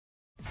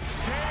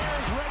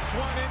this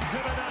one into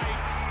the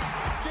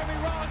night. Jimmy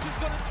Rollins is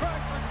going to try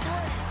for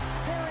three.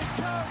 Here he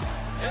comes.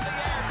 In the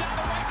air, down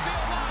the right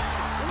field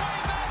line. Way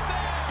back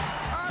there.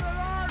 On an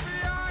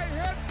RBI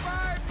hit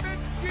by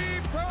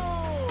Mitchie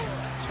Poole.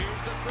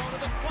 Here's the throw to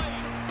the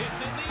plate. It's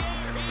in the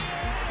air. He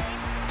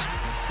is.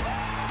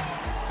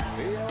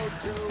 The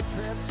 0-2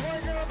 pitch.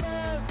 Swing and a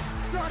miss.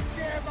 Struck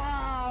him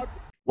out.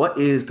 What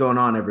is going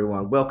on,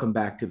 everyone? Welcome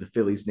back to the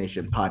Phillies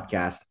Nation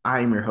podcast. I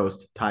am your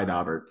host, Ty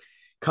Daubert,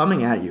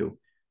 coming at you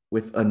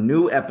with a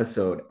new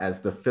episode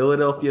as the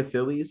Philadelphia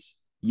Phillies,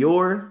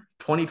 your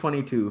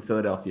 2022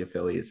 Philadelphia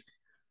Phillies,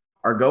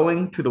 are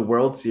going to the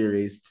World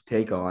Series to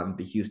take on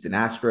the Houston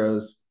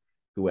Astros,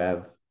 who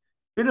have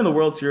been in the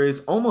World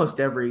Series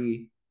almost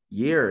every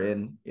year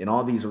in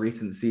all these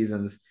recent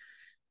seasons.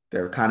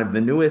 They're kind of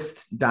the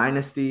newest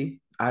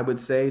dynasty, I would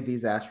say,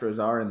 these Astros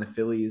are, and the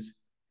Phillies,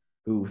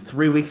 who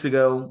 3 weeks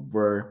ago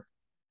were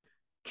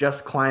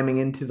just climbing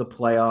into the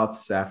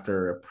playoffs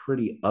after a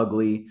pretty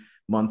ugly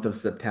month of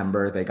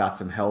September. They got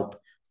some help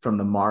from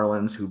the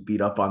Marlins, who beat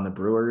up on the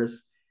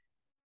Brewers.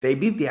 They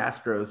beat the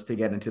Astros to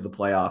get into the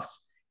playoffs,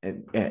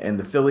 and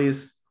the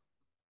Phillies,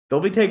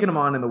 they'll be taking them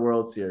on in the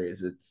World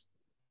Series.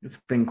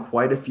 It's been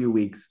quite a few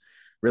weeks,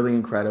 really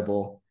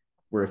incredible.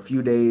 We're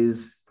a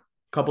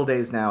couple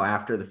days now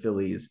after the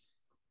Phillies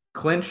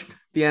clinched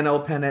the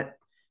NL pennant,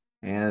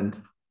 and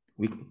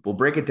we'll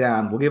break it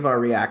down. We'll give our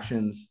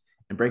reactions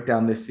and break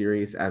down this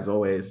series. As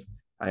always,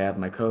 I have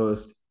my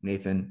co-host,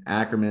 Nathan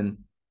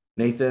Ackerman.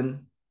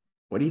 Nathan,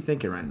 what are you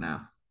thinking right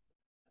now?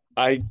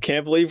 I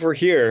can't believe we're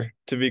here,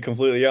 to be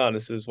completely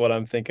honest, is what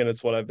I'm thinking.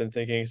 It's what I've been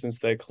thinking since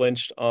they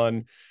clinched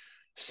on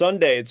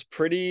Sunday. It's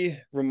pretty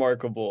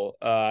remarkable.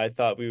 I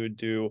thought we would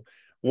do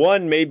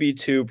one, maybe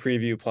two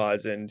preview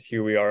pods, and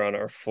here we are on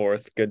our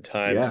fourth. Good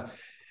times.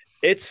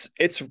 Yeah.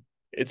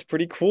 It's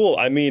pretty cool.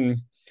 I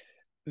mean,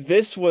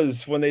 this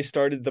was when they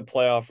started the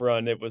playoff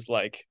run. It was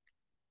like,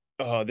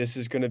 oh, this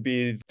is going to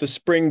be the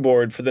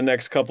springboard for the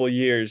next couple of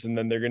years. And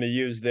then they're going to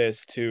use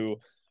this to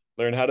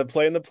learn how to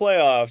play in the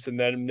playoffs. And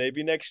then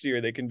maybe next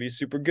year they can be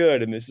super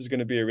good. And this is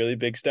going to be a really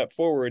big step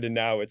forward. And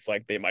now it's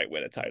like they might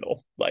win a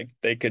title. Like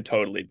they could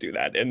totally do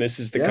that. And this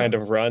is the kind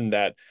of run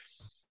that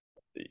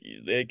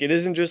it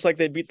isn't just like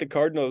they beat the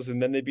Cardinals and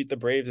then they beat the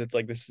Braves. It's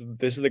like, this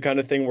is the kind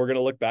of thing we're going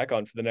to look back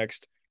on for the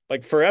next,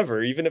 like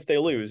forever, even if they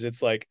lose.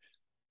 It's like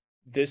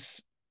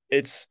this.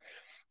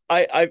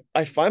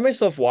 I find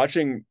myself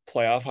watching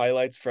playoff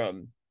highlights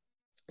from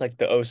like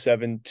the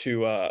 07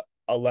 to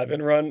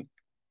 11 run.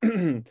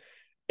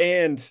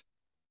 And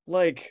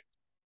like,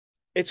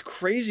 it's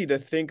crazy to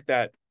think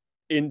that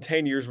in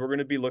 10 years, we're going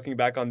to be looking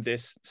back on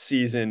this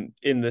season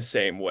in the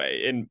same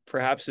way, and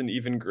perhaps an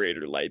even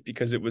greater light,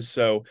 because it was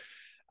so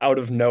out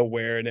of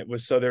nowhere. And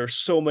there are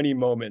so many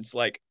moments,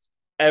 like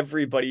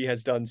everybody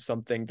has done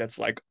something that's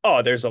like,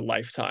 oh, there's a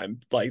lifetime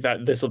like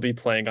that. This will be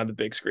playing on the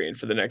big screen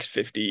for the next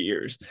 50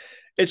 years.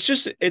 It's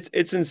just,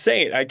 it's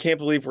insane. I can't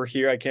believe we're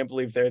here. I can't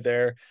believe they're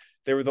there.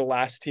 They were the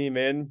last team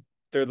in.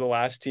 They're the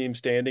last team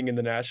standing in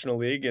the National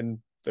League, and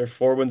they're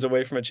 4 wins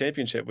away from a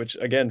championship, which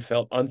again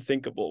felt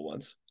unthinkable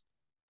once.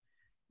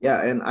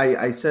 Yeah, and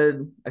I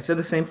said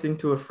the same thing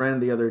to a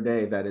friend the other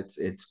day, that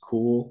it's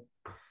cool.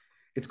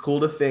 It's cool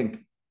to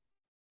think,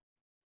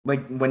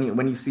 like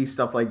when you see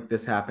stuff like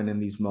this happen in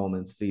these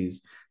moments,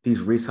 these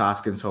Rhys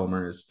Hoskins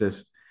homers,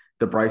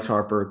 the Bryce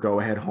Harper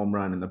go-ahead home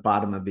run in the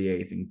bottom of the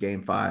 8th in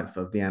Game 5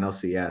 of the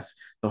NLCS,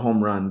 the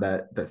home run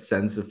that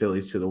sends the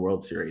Phillies to the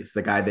World Series,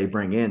 the guy they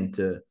bring in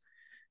to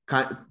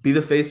be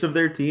the face of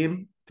their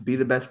team, to be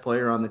the best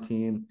player on the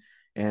team,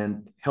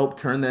 and help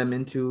turn them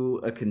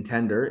into a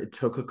contender. It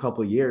took a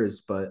couple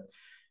years, but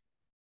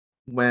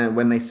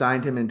when they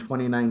signed him in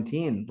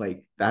 2019,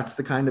 like that's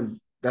the kind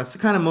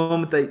of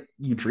moment that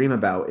you dream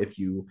about if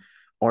you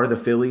are the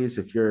Phillies,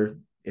 if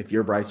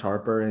you're Bryce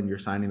Harper and you're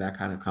signing that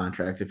kind of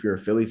contract, if you're a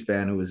Phillies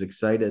fan who was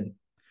excited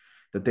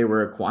that they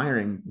were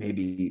acquiring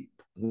maybe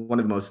one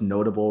of the most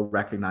notable,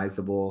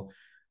 recognizable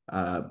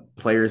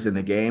players in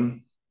the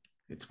game.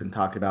 It's been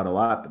talked about a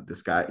lot, but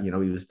this guy, he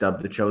was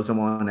dubbed the chosen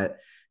one at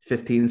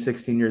 15,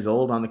 16 years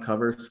old on the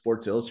cover of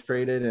Sports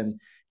Illustrated, and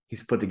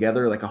he's put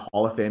together like a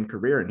Hall of Fame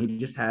career, and he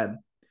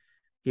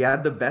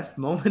had the best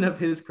moment of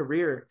his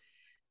career,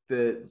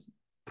 that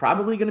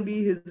probably going to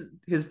be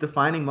his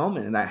defining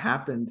moment, and that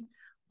happened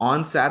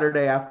on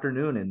Saturday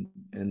afternoon,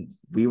 and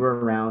we were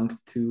around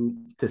to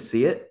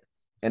see it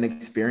and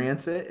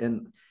experience it,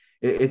 and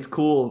it's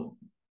cool.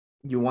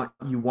 You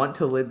want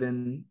to live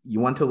in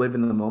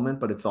the moment,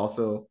 but it's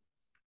also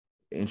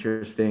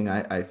interesting,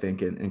 I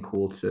think, and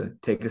cool to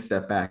take a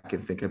step back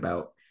and think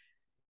about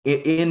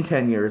in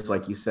 10 years,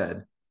 like you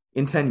said,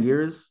 in 10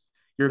 years,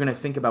 you're going to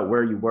think about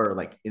where you were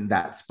like in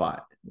that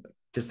spot.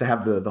 Just to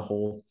have the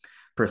whole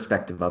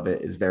perspective of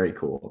it is very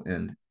cool.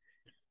 And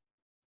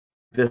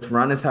this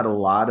run has had a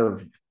lot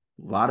of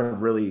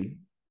really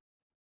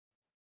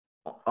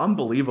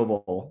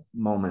unbelievable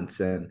moments,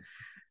 and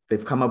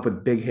they've come up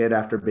with big hit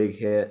after big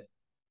hit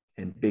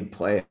and big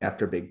play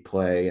after big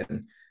play,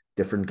 and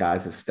different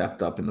guys have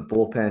stepped up in the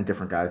bullpen.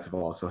 Different guys have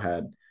also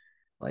had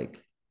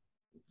like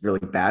really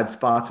bad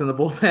spots in the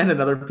bullpen,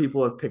 and other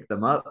people have picked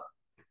them up.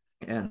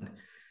 And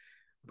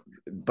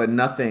but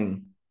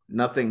nothing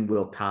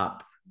will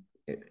top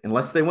it,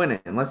 unless they win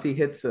it. Unless he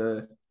hits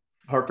a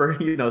Harper,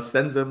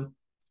 sends him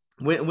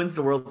wins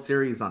the World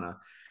Series on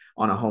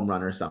a home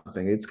run or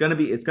something. It's gonna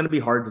be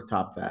hard to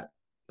top that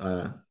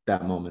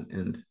moment,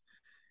 and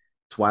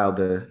it's wild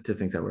to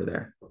think that we're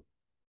there.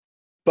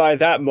 By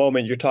that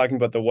moment, you're talking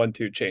about the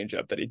 1-2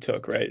 changeup that he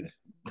took, right?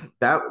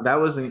 That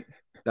was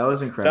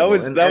That incredible,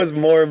 was and that was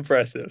more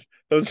impressive.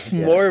 That was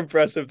yeah, more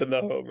impressive than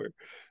the homer.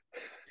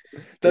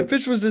 That it,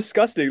 pitch was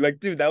disgusting. Like,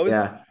 dude, that was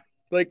yeah,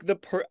 like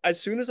as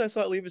soon as I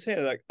saw it leave his hand,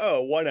 I'm like,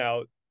 oh, 1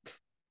 out,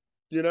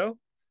 you know?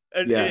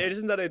 And yeah, it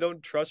isn't that I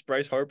don't trust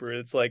Bryce Harper.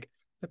 It's like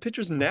the pitch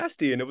was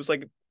nasty and it was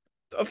like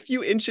a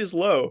few inches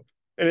low.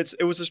 And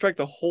it was a strike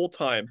the whole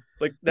time.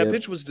 Like that yep,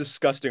 pitch was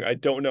disgusting. I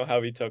don't know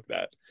how he took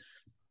that.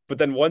 But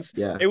then once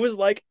yeah, it was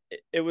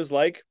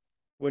like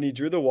when he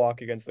drew the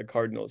walk against the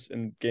Cardinals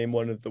in game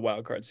 1 of the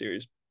wild card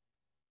series.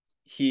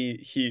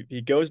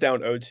 He goes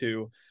down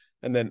 0-2,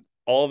 and then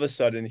all of a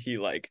sudden he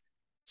like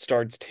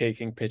starts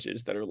taking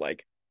pitches that are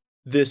like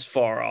this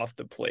far off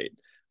the plate,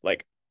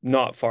 like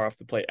not far off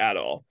the plate at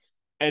all.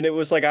 And it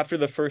was like after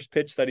the first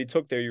pitch that he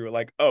took there, you were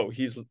like, oh,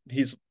 he's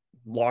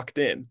locked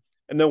in.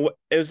 And then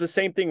it was the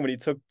same thing when he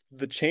took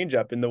the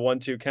changeup in the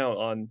 1-2 count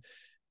on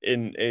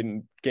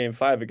in game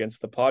 5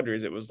 against the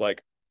Padres. It was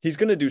like he's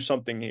gonna do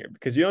something here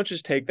because you don't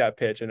just take that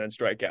pitch and then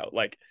strike out.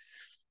 Like,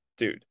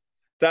 dude,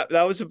 that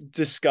was a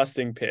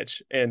disgusting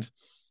pitch. And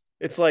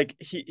it's like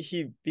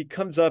he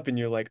comes up and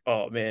you're like,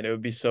 oh man, it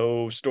would be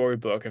so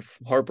storybook if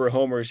Harper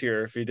homers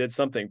here if he did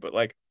something. But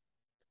like,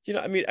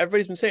 I mean,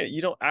 everybody's been saying it.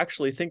 You don't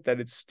actually think that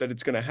it's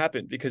going to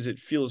happen because it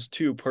feels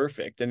too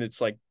perfect, and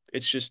it's like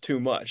it's just too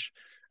much.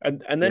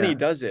 And then he yeah,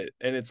 does it,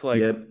 and it's like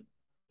yep,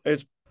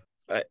 it's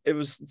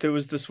there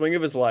was the swing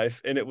of his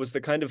life, and it was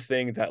the kind of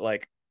thing that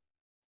like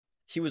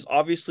he was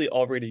obviously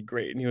already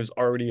great and he was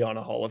already on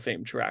a Hall of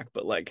Fame track,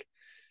 but like,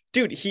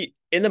 dude, he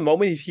in the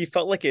moment he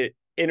felt like an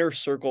inner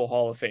circle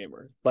Hall of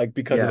Famer, like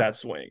because of yeah, that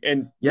swing.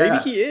 And maybe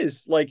yeah. he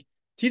is. Like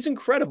he's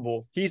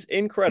incredible. He's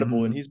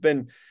incredible. And Hmm. he's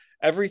been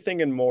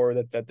everything and more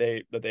that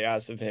they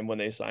asked of him when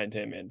they signed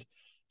him. And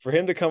for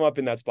him to come up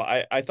in that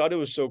spot, I thought it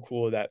was so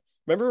cool that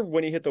remember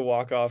when he hit the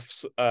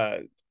walk-off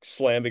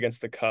slam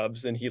against the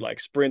Cubs and he like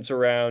sprints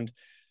around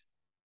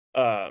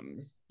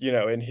and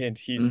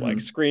he's like Hmm.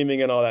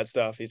 screaming and all that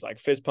stuff. He's like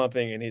fist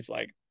pumping and he's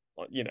like,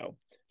 you know,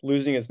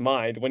 losing his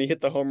mind. When he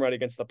hit the home run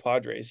against the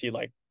Padres, he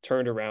like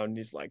turned around and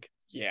he's like,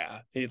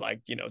 yeah, he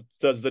like,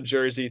 does the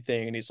jersey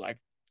thing and he's like,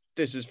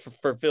 this is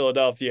for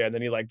Philadelphia. And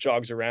then he like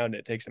jogs around.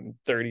 It takes him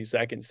 30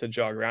 seconds to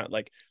jog around.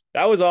 Like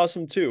that was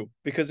awesome too,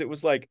 because it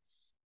was like,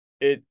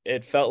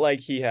 it felt like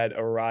he had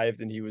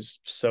arrived and he was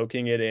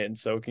soaking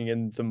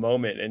in the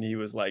moment. And he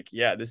was like,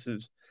 yeah, this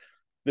is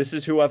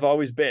who I've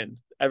always been.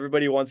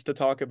 Everybody wants to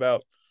talk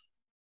about,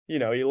 he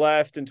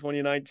left in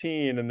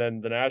 2019 and then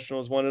the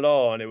Nationals won it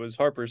all and it was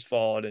Harper's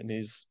fault and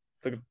he's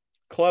the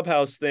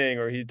clubhouse thing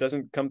or he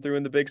doesn't come through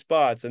in the big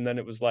spots. And then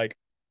it was like,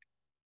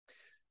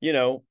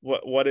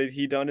 what had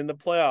he done in the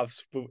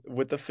playoffs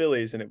with the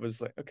Phillies? And it was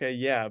like, okay,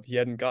 yeah, he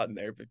hadn't gotten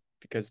there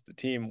because the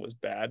team was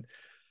bad.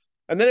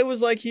 And then it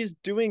was like he's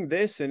doing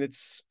this and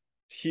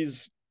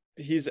he's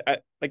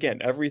again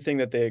everything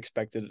that they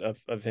expected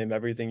of him,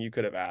 everything you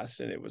could have asked.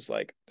 And it was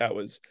like that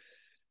was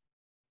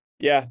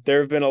yeah, there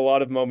have been a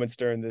lot of moments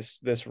during this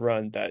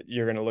run that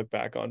you're going to look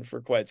back on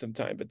for quite some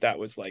time, but that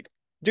was like,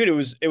 dude,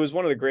 it was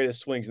one of the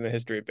greatest swings in the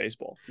history of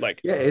baseball. Like,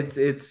 Yeah,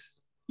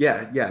 it's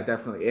yeah, yeah,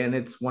 definitely. And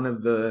it's one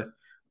of the,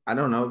 I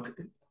don't know,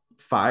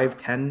 5,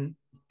 10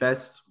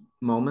 best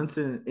moments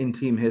in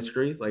team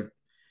history. Like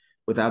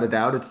without a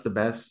doubt, it's the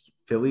best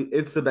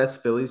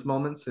Phillies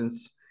moment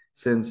since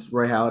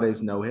Roy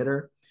Halladay's no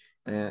hitter.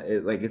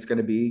 It's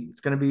gonna be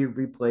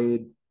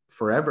replayed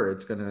forever.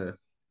 It's gonna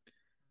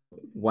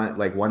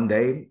one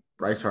day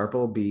Bryce Harper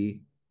will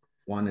be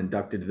one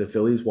inducted to the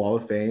Phillies Wall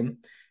of Fame,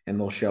 and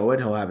they'll show it.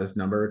 He'll have his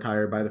number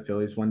retired by the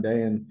Phillies one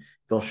day, and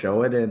they'll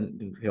show it,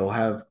 and he'll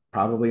have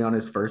probably on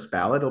his first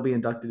ballot, he'll be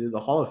inducted to the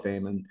Hall of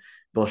Fame, and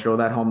they'll show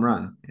that home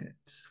run.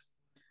 It's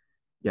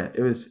Yeah,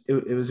 it was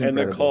and the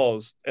incredible.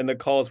 calls and the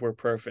calls were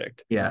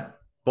perfect. Yeah,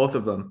 both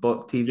of them,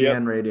 both TV Yep,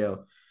 and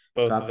radio,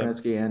 both of Scott them.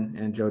 Fransky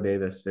and Joe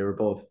Davis, they were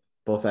both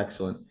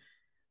excellent.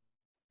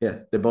 Yeah,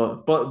 they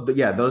both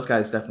yeah, those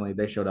guys definitely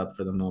they showed up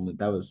for the moment.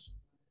 That was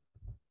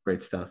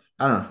great stuff.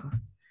 I don't know,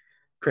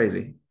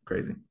 crazy,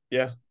 crazy.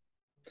 Yeah.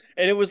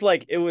 And it was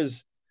like there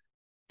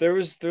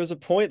was a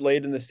point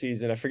late in the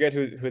season. I forget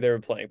who they were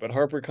playing, but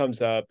Harper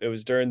comes up. It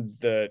was during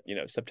the,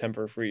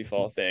 September free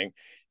fall thing.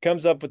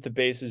 Comes up with the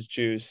bases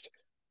juiced.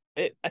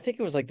 I think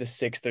it was like the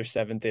 6th or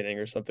 7th inning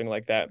or something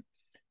like that.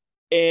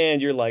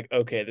 And you're like,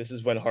 okay, this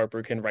is when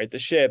Harper can right the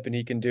ship and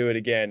he can do it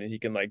again and he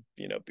can like,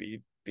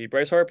 be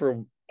Bryce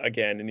Harper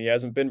again. And he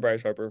hasn't been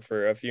Bryce Harper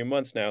for a few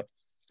months now.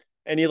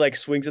 And he like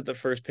swings at the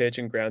first pitch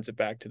and grounds it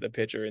back to the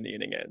pitcher and the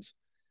inning ends.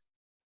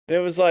 And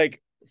it was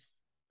like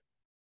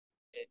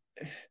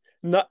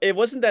not it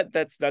wasn't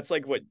that's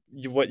like what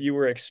you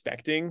were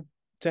expecting,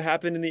 to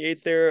happen in the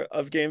eighth there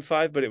of game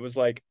 5, but it was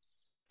like,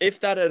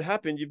 if that had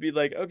happened, you'd be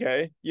like,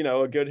 okay,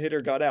 a good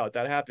hitter got out.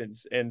 That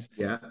happens. And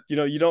Yeah.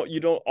 you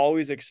don't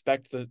always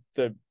expect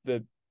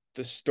the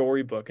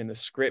storybook and the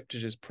script to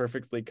just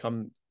perfectly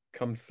come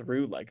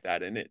through like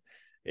that. And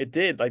it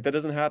did. Like, that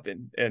doesn't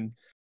happen. And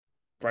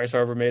Bryce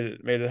Harper made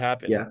it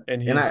happen. Yeah.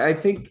 And And I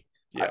think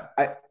yeah.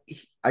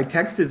 I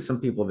texted some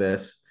people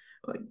this,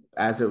 like,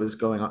 as it was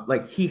going on.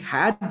 Like, he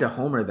had to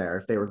homer there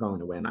if they were going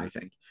to win, I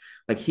think.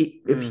 Like,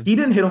 if he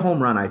didn't hit a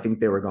home run, I think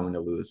they were going to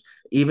lose.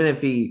 Even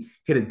if he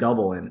hit a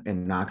double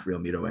and knocked Real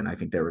Muto in, I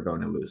think they were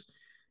going to lose.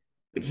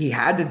 But he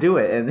had to do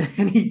it,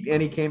 and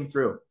he came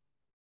through.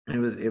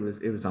 And it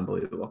was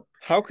unbelievable.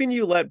 How can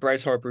you let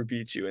Bryce Harper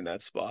beat you in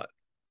that spot?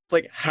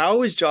 Like,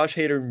 how is Josh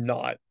Hader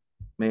not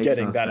Makes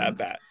getting no that at sense.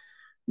 bat?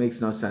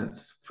 Makes no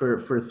sense. For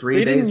 3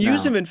 They days didn't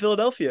use now. him in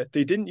Philadelphia.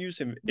 They didn't use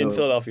him in No.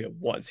 Philadelphia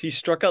once. He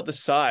struck out the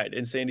side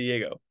in San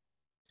Diego.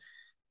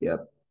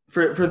 Yep.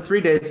 For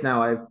 3 days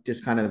now, I've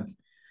just kind of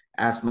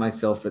asked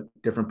myself at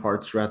different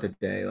parts throughout the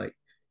day, like,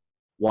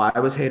 why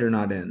was Hader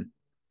not in?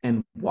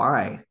 And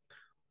why?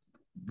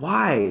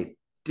 Why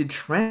did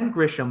Trent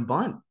Grisham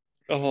bunt?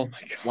 Oh my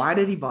God. Why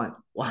did he bunt?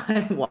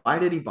 Why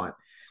did he bunt?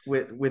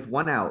 With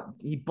 1 out.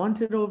 He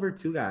bunted over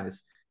 2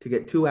 guys to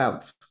get 2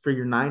 outs for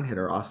your 9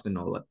 hitter, Austin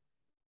Nola.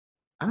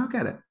 I don't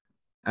get it.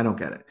 I don't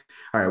get it.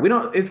 All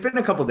right. It's been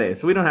a couple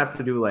days, so we don't have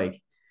to do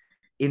like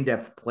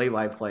in-depth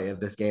play-by-play of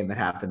this game that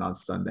happened on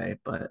Sunday,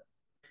 but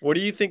What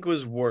do you think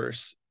was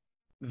worse,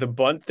 the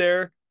bunt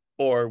there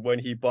or when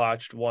he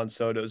botched Juan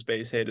Soto's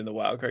base hit in the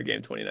wildcard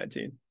game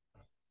 2019?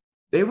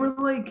 they were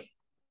like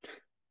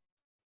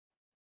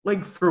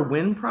for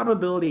win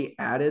probability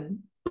added,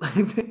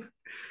 like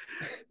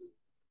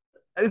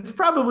it's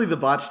probably the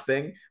botched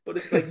thing, but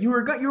it's like you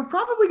were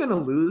probably going to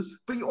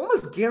lose, but you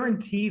almost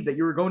guaranteed that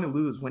you were going to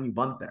lose when you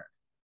bunt there.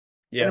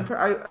 Yeah. And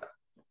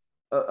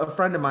a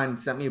friend of mine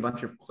sent me a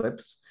bunch of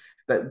clips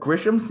that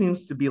Grisham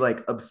seems to be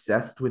like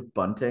obsessed with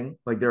bunting.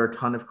 Like, there are a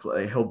ton of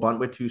he'll bunt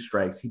with 2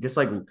 strikes. He just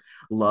like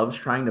loves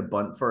trying to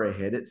bunt for a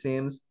hit, it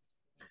seems.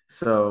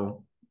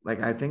 So,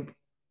 like, I don't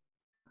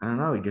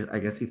know. I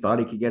guess he thought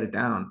he could get it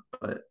down,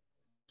 but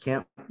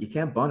you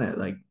can't bunt it.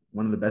 Like,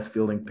 one of the best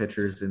fielding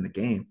pitchers in the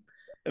game.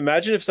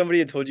 Imagine if somebody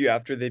had told you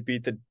after they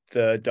beat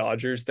the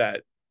Dodgers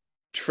that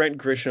Trent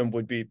Grisham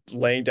would be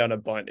laying down a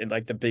bunt in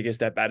like the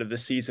biggest at bat of the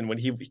season when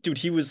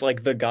he was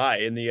like the guy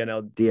in the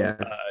NL.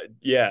 Diaz.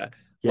 Yeah.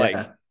 Like,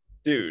 Yeah.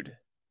 dude.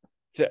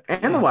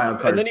 And the wild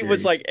And card then he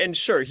was like, series. and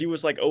sure, he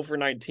was like 0 for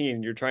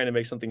 19. You're trying to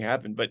make something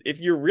happen. But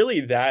if you're really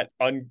that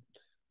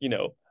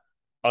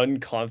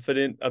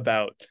unconfident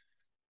about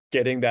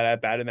getting that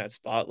at bat in that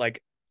spot,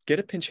 like, get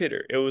a pinch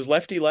hitter. It was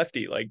lefty.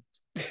 Like,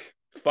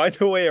 find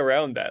a way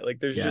around that. Like,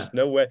 there's Yeah. just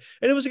no way.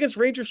 And it was against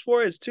Ranger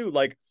Suarez too,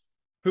 like,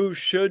 who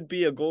should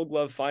be a Gold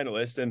Glove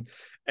finalist.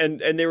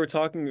 And they were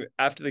talking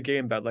after the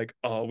game about like,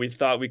 oh, we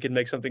thought we could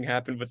make something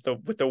happen with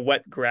the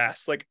wet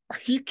grass. Like, are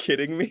you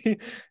kidding me?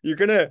 You're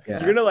gonna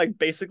like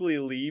basically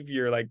leave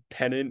your like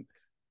pennant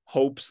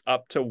hopes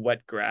up to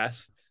wet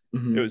grass.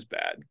 Mhm. It was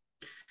bad.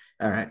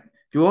 All right.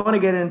 If you want to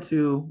get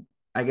into,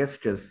 I guess,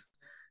 just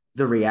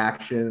the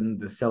reaction,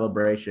 the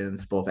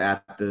celebrations, both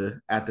at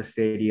the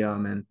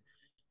stadium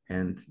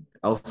and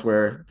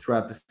elsewhere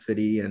throughout the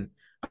city, and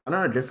I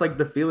don't know, just like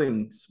the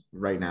feelings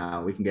right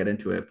now, we can get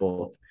into it,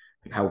 both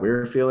like how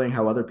we're feeling,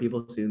 how other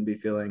people seem to be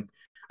feeling.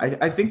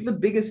 I think the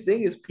biggest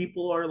thing is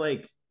people are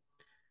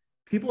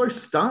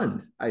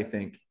stunned, I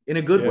think, in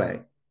a good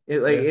way.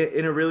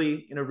 In a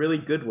really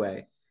good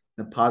way,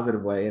 in a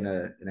positive way, in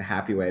a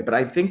happy way. But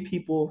I think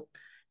people,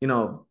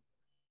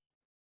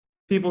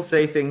 people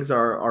say things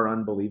are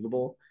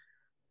unbelievable,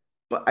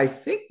 but I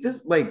think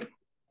this, like,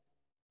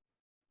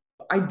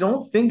 I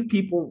don't think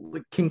people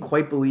can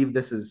quite believe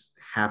this is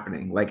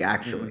happening. Like,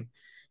 actually,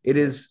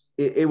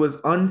 it was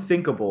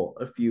unthinkable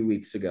a few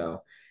weeks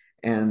ago,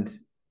 and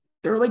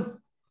they're like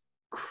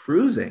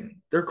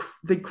cruising.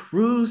 They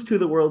cruise to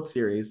the World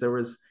Series. There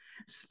was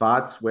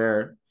spots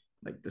where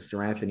like the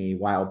Sir Anthony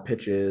wild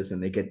pitches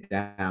and they get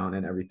down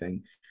and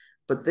everything,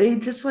 but they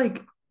just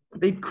like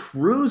they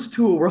cruise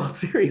to a World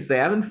Series. They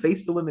haven't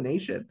faced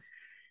elimination.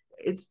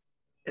 It's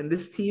and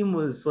this team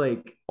was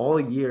like all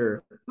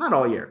year, not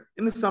all year.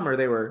 In the summer,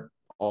 they were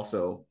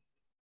also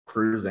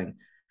cruising,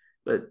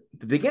 but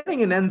the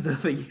beginning and ends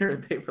of the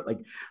year, they were like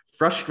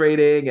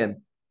frustrating and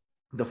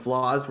the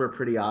flaws were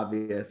pretty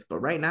obvious. But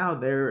right now,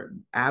 they're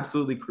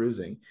absolutely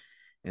cruising,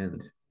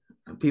 and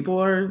people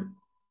are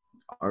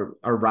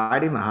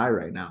riding the high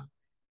right now.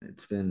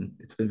 It's been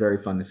very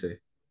fun to see.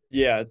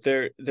 Yeah,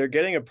 they're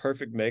getting a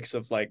perfect mix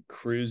of like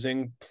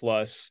cruising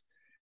plus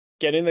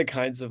getting the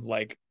kinds of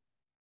like,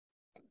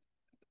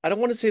 I don't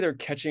want to say they're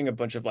catching a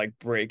bunch of like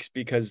breaks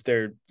because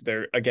they're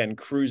again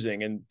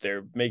cruising and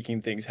they're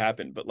making things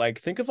happen. But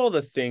like, think of all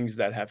the things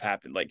that have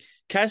happened. Like,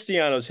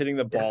 Castellanos hitting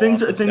the ball.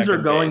 Things are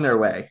going their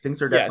way.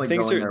 Things are definitely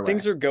going their way.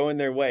 Things are going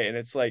their way, and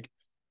it's like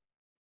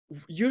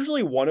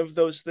usually one of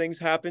those things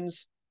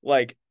happens.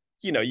 Like,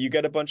 you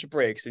get a bunch of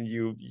breaks and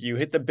you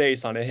hit the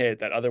base on a hit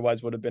that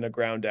otherwise would have been a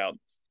ground out.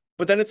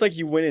 But then it's like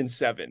you win in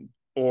 7,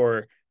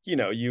 or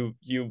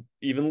you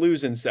even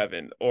lose in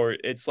 7, or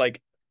it's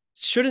like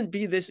shouldn't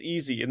be this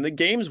easy. And the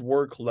games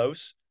were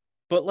close,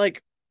 but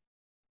like,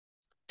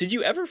 did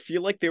you ever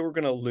feel like they were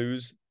gonna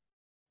lose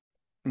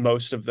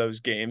most of those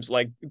games?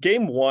 Like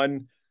game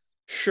 1,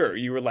 sure,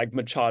 you were like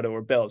Machado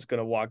or Bell's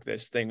gonna walk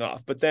this thing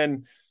off, but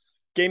then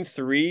game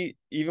 3,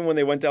 even when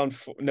they went down,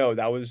 no,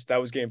 that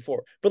was game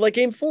 4. But like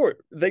game 4,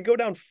 they go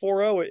down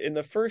 4-0 in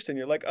the first, and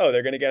you're like, oh,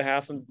 they're gonna get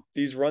half of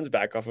these runs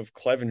back off of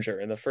Clevenger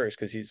in the first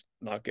because he's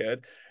not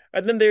good.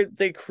 And then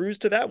they cruise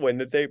to that win,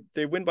 that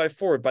they win by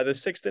 4. By the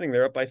 6th inning,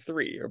 they're up by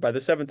 3, or by the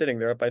 7th inning,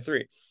 they're up by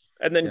 3.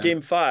 And then Yeah.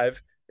 game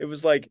 5, it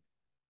was like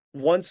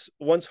once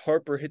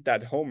Harper hit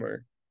that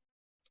homer,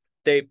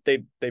 they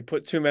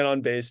put 2 men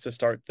on base to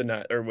start the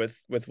night, or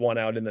with 1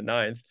 out in the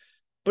 9th.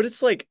 But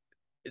it's like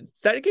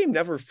that game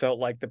never felt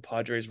like the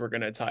Padres were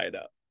going to tie it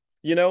up,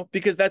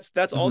 because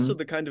that's also Hmm.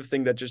 the kind of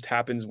thing that just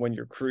happens when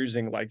you're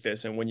cruising like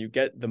this, and when you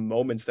get the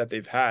moments that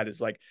they've had, is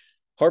like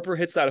Harper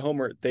hits that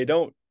homer, they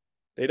don't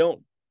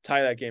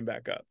tie that game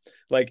back up.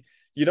 Like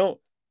you don't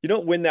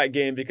win that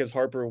game because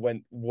Harper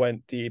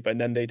went deep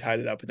and then they tied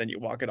it up and then you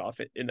walk it off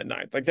in the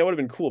 9th. Like that would have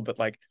been cool, but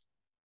like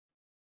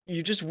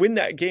you just win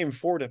that game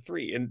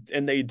 4-3,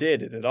 and they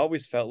did. And it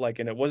always felt like,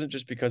 and it wasn't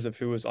just because of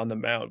who was on the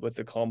mound with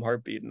the calm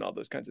heartbeat and all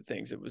those kinds of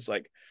things. It was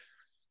like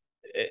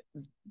it,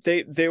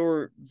 they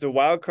were the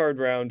wild card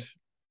round.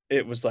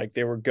 It was like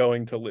they were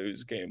going to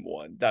lose game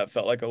 1. That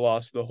felt like a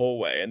loss the whole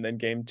way. And then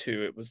game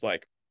 2, it was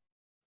like,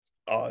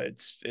 oh,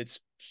 it's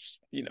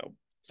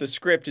the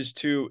script is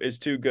too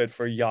good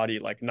for Yachty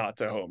like not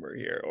to homer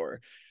here, or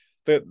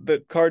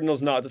the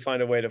Cardinals not to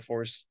find a way to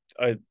force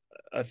a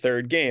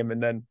third game.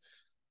 And then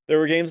there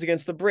were games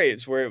against the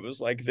Braves where it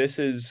was like, this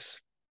is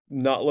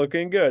not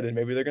looking good and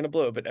maybe they're going to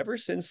blow it. But ever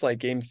since like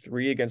game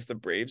 3 against the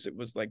Braves, it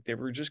was like they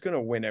were just going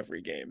to win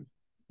every game,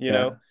 you Yeah.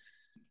 know,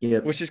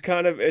 Yep. which is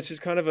it's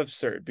just kind of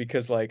absurd,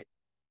 because like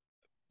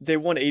they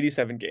won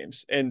 87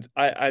 games. And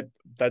I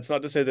that's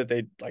not to say that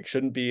they like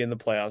shouldn't be in the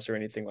playoffs or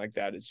anything like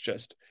that. It's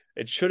just,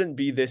 it shouldn't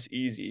be this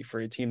easy for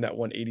a team that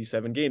won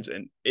 87 games.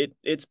 And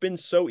it's been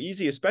so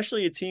easy,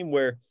 especially a team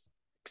where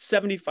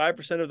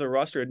 75% of the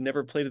roster had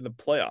never played in the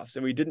playoffs,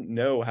 and we didn't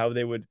know how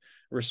they would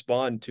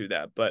respond to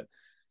that. But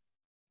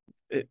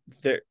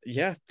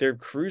they're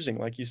cruising,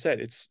 like you said.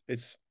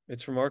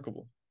 It's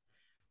remarkable.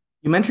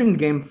 You mentioned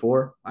game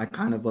 4. I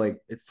kind of like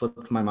it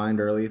slipped my mind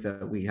early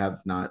that we have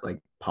not like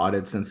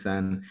potted since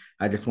then.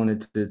 I just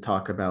wanted to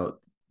talk about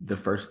the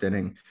first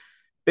inning.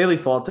 Bailey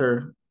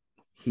Falter,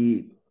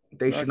 he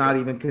they should Not not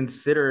good. even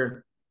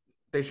consider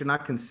they should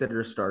not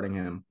consider starting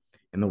him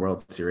in the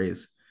World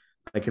Series.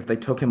 Like if they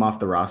took him off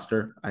the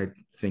roster, I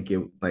think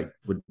it like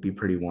would be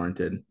pretty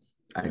warranted.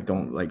 I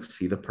don't like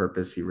see the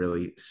purpose he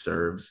really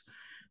serves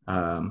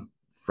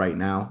right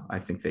now. I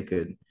think they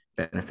could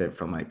benefit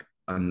from like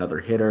another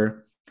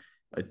hitter,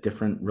 a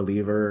different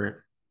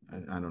reliever.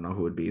 I don't know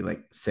who would be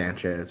like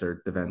Sanchez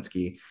or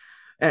Davinsky.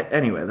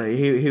 Anyway,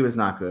 he was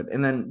not good.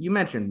 And then you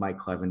mentioned Mike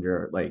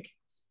Clevenger. Like,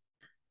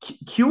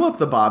 cue up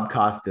the Bob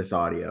Costas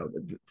audio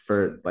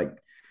for like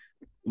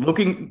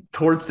looking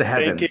towards the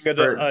Thanking heavens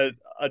for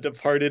a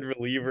departed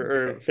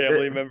reliever or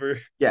family member.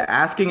 yeah,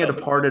 asking a That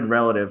was, departed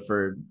relative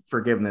for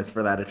forgiveness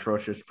for that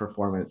atrocious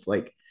performance.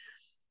 Like,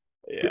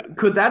 yeah.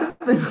 could that have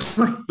been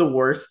like the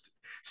worst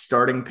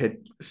starting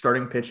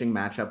pitching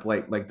matchup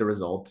like the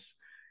results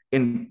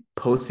in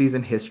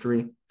postseason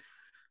history?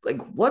 Like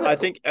what I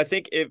think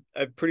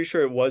I'm pretty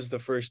sure it was the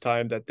first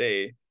time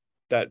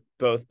that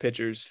both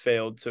pitchers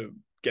failed to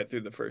get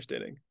through the first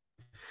inning.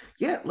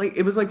 yeah, like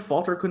it was like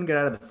Falter couldn't get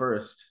out of the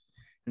first.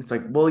 And it's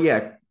like, well,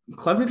 yeah,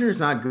 Clevenger is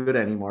not good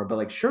anymore, but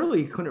like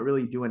surely he couldn't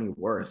really do any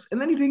worse. And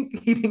then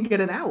he didn't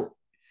get an out.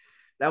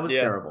 That was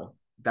Yeah. terrible.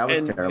 That was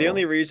And the only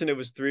terrible. reason it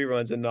was 3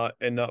 runs and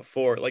not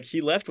 4, like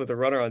he left with a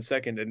runner on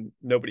second and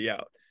nobody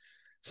out.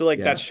 So like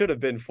that Yeah. should have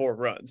been 4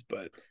 runs,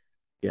 but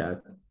Yeah.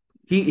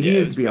 He yeah, it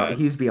is was beyond bad.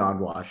 he's beyond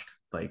washed.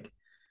 Like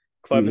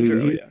Clevenger, oh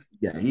he yeah.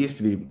 yeah, he used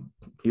to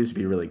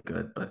be really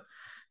good, but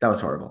that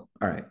was horrible.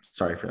 All right.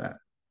 Sorry for that.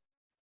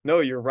 No,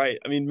 you're right.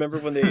 I mean, remember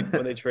when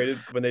they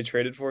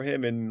traded for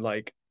him in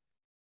like,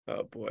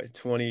 oh boy,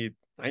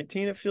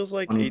 2019, it feels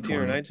like 18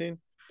 or 2020. 19, It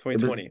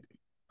was 2020. Really?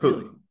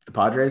 who? The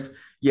Padres?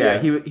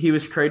 Yeah, Yeah. he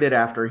was traded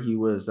after he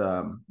was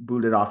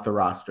booted off the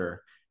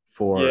roster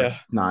for Yeah.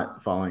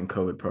 not following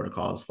COVID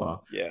protocols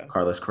while Yeah.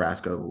 Carlos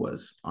Carrasco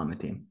was on the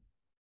team.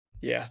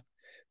 Yeah.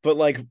 But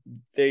like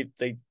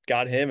they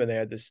got him and they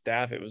had this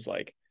staff. It was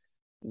like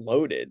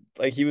loaded.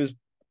 Like he was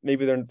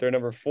maybe their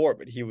number 4,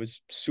 but he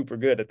was super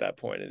good at that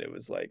point, and it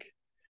was like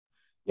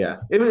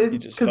Yeah, it was he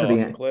just because fell of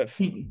off a the cliff.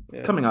 he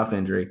Yeah. coming off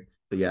injury,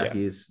 but yeah, Yeah.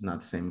 he's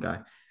not the same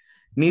guy.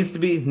 Needs to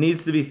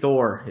be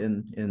Thor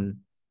in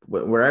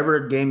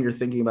wherever game you're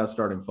thinking about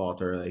starting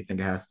Falter. I think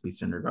it has to be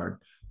Syndergaard,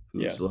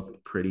 Yeah. who's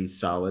looked pretty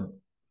solid.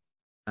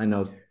 I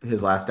know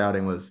his last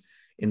outing was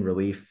in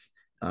relief.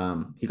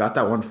 He got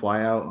that one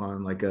fly out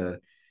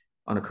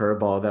on a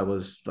curveball that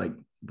was like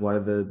one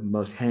of the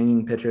most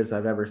hanging pitches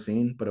I've ever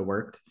seen, but it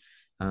worked.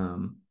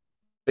 Um,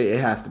 but it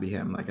has to be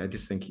him. Like I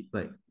just think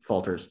like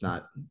Falter's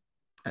not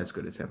as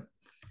good as him.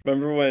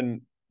 Remember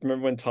when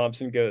remember when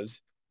Thompson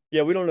goes,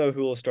 "Yeah, we don't know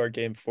who will start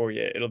game 4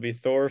 yet. It'll be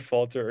Thor,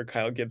 Falter, or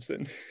Kyle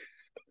Gibson."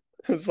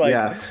 It's like,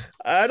 Yeah.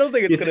 I don't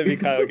think it's You gonna be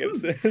Kyle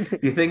think Gibson.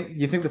 you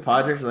think the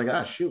Padres are like,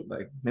 ah, shoot,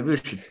 like maybe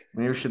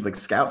we should like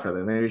scout for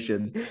them. Maybe we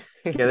should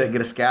get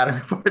a scouting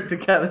report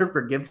together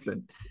for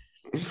Gibson.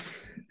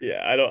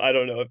 Yeah, I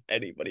don't know if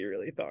anybody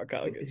really thought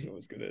Kyle Gibson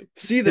was gonna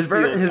see the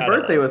field His at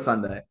birthday all. was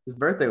Sunday. His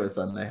birthday was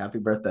Sunday. Happy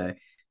birthday.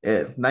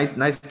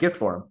 Nice gift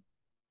for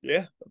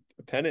Yeah,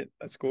 a pennant.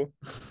 That's cool.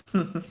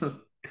 him.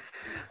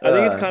 I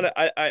think it's uh kind of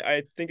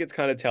I think it's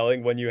kind of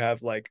telling when you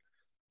have like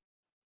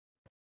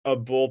a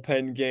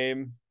bullpen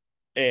game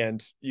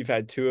and you've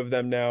had two of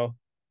them now,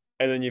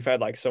 and then you've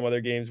had like some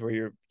other games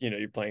where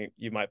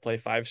you might play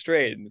five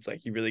straight, and it's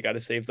like you really got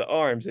to save the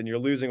arms, and you're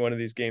losing one of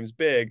these games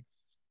big,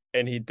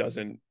 and he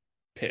doesn't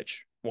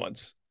pitch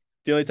once.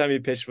 The only time he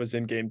pitched was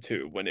in game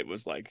two when it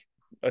was like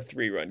a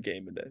 3-run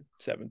game in the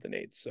seventh and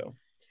eighth. So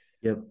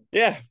yep.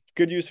 yeah,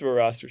 good use of a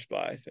roster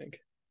spot, I think.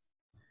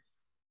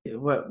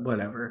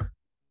 Whatever.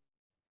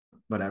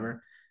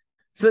 Whatever.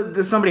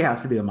 So somebody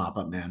has to be a mop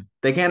up man.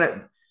 They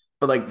can't,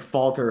 but like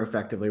Falter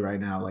effectively right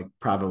now, like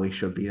probably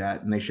should be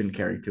that, and they shouldn't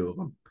carry two of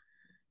them.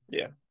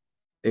 Yeah.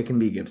 It can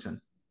be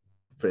Gibson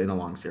in a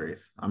long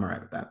series. I'm all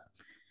right with that.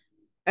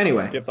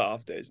 Anyway, You have the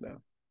off days now.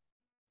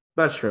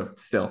 that's true.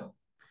 Still,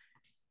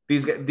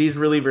 these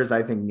relievers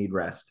I think need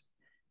rest.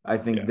 I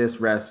think Yeah. this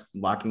rest,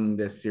 locking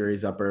this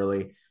series up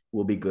early,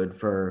 will be good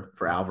for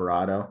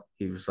Alvarado.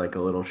 He was like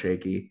a little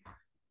shaky,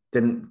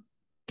 didn't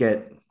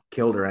get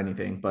killed or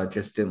anything, but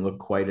just didn't look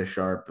quite as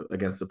sharp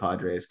against the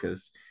Padres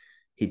because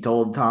he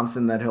told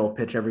Thompson that he'll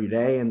pitch every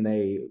day, and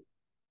they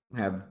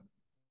have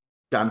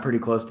gotten pretty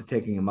close to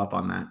taking him up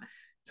on that.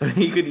 So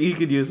he could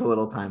use a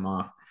little time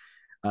off.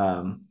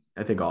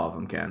 I think all of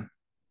them can.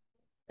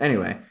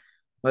 Anyway,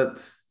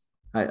 let's.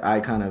 I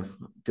kind of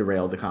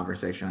derailed the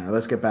conversation.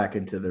 Let's get back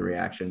into the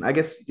reaction. I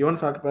guess you want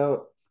to talk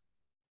about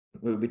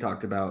what we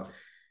talked about,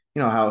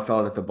 how it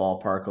felt at the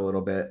ballpark a little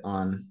bit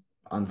on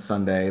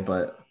Sunday,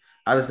 but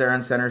I was there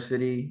in Center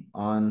City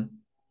on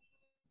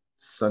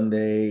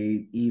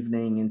Sunday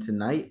evening into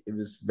night. It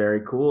was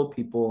very cool.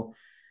 People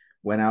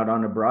went out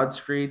on a Broad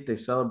Street. They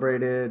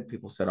celebrated.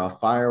 People set off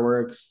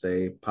fireworks.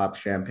 They popped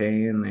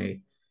champagne.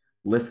 They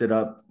lifted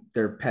up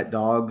their pet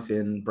dogs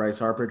in Bryce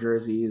Harper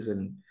jerseys,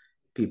 and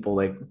people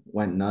like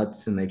went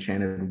nuts and they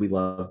chanted "We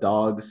love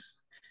dogs,"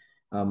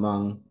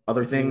 among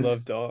other We things.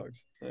 love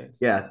dogs. Nice.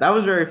 Yeah, that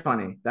was very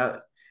funny.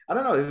 That I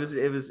don't know.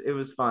 It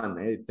was fun.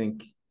 I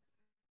think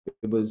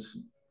it was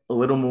a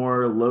little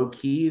more low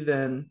key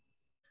than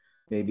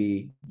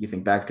maybe you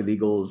think back to the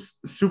Eagles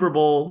Super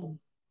Bowl,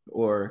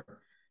 or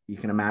you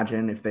can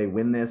imagine if they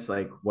win this,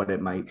 like what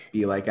it might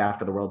be like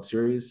after the World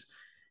Series.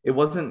 It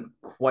wasn't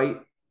quite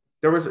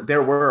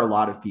there were a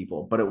lot of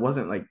people, but it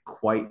wasn't like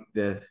quite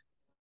the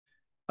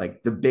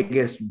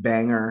biggest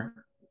banger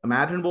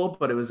imaginable,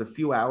 but it was a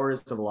few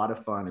hours of a lot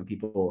of fun and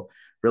people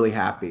really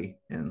happy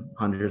and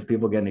hundreds of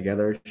people getting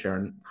together,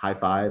 sharing high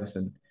fives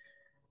and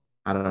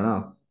I don't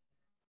know,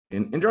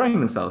 enjoying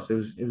themselves.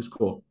 It was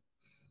cool.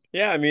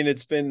 Yeah, I mean,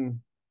 it's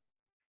been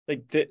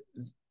like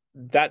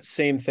that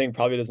same thing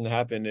probably doesn't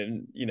happen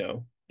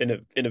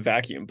in a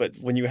vacuum, but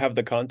when you have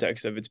the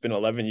context of it's been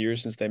 11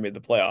 years since they made the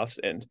playoffs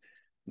and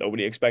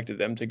nobody expected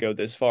them to go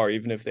this far,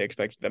 even if they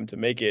expected them to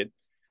make it,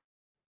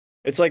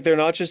 it's like they're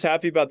not just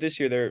happy about this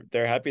year,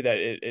 they're happy that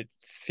it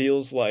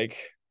feels like,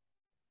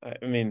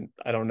 I mean,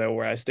 I don't know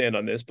where I stand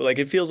on this, but like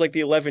it feels like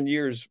the 11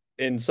 years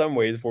in some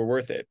ways were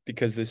worth it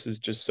because this is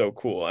just so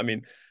cool. I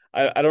mean,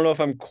 I don't know if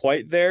I'm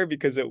quite there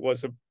because it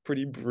was a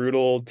pretty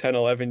brutal 10,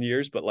 11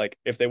 years, but like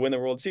if they win the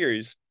World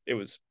Series, it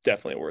was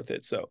definitely worth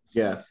it. So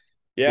Yeah.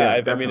 yeah, Yeah, I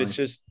mean,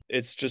 definitely.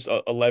 it's just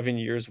 11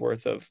 years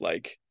worth of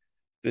like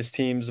this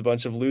team's a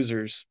bunch of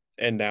losers,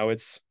 and now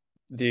it's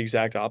the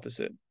exact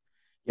opposite.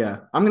 Yeah.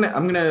 I'm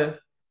gonna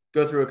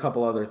go through a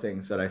couple other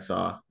things that I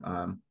saw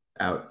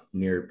out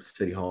near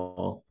City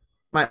Hall.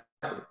 My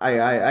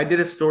I did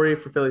a story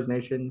for Phillies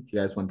Nation if you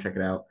guys want to check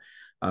it out.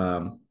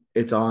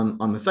 It's on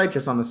the site,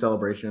 just on the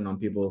celebration, on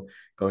people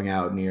going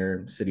out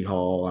near City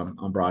Hall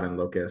on Broad and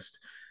Locust.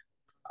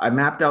 I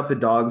mapped out the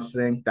dogs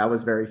thing. That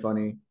was very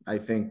funny. I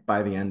think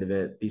by the end of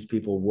it, these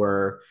people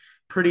were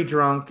pretty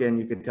drunk, and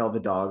you could tell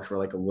the dogs were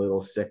like a little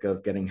sick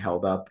of getting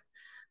held up,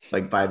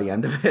 like by the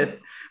end of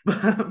it.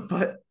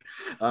 but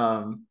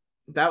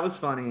that was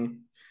funny.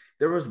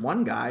 There was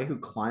one guy who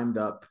climbed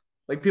up,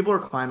 like people are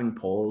climbing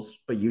poles,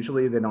 but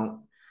usually they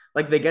don't,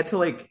 like they get to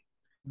like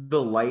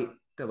the light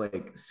that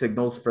like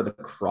signals for the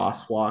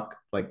crosswalk,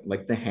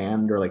 like the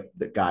hand or like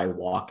the guy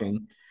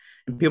walking,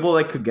 and people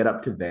like could get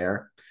up to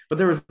there. But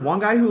there was one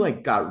guy who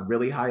like got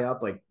really high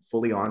up, like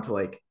fully onto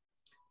like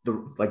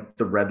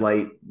the red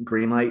light,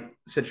 green light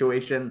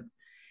situation.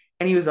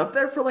 And he was up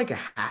there for like a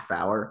half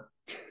hour.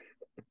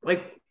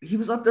 Like he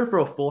was up there for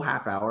a full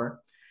half hour.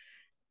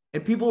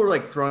 And people were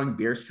like throwing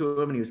beers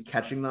to him and he was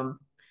catching them.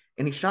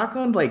 And he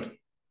shotgunned like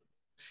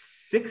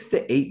 6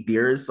 to 8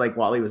 beers like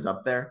while he was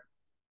up there.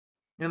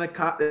 And the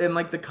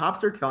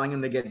cops are telling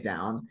him to get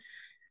down.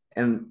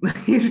 And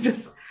he's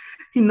just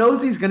he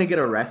knows he's gonna get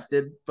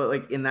arrested, but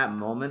like in that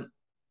moment,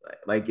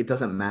 like it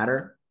doesn't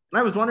matter. And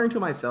I was wondering to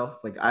myself,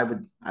 like I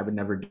would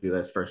never do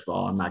this. First of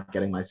all, I'm not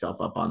getting myself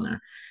up on there.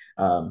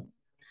 Um,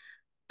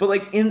 but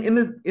like in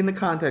the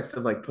context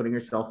of like putting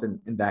yourself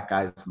in that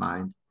guy's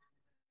mind,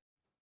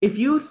 if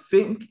you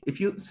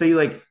say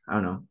like I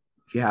don't know,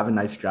 if you have a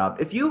nice job,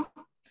 if you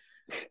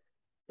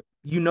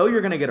know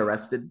you're going to get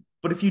arrested,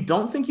 but if you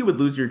don't think you would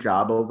lose your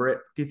job over it,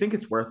 do you think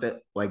it's worth it?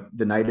 Like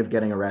the night of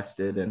getting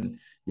arrested, and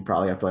you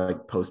probably have to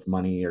like post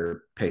money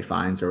or pay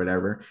fines or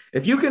whatever.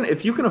 If you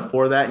can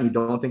afford that and you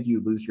don't think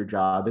you lose your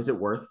job, is it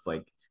worth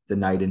like the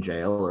night in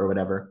jail or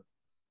whatever?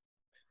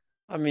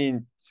 I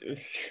mean,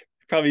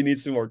 probably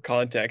needs some more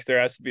context. There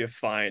has to be a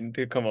fine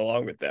to come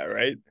along with that,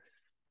 right?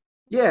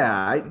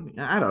 Yeah,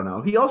 I don't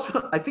know. He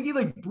also I think he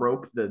like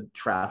broke the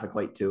traffic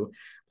light too,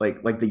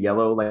 like the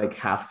yellow like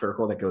half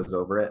circle that goes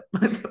over it.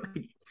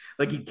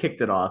 Like he kicked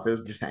it off. It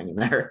was just hanging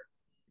there.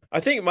 I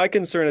think my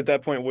concern at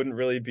that point wouldn't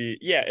really be,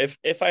 yeah,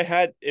 if I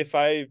had if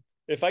I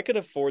could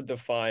afford the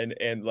fine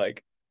and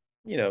like,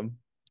 you know,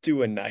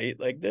 do a night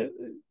like that,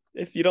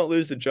 if you don't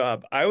lose the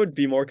job, I would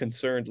be more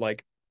concerned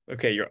like,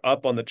 okay, you're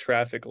up on the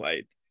traffic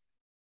light,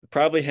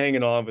 probably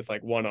hanging on with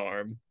like one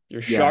arm.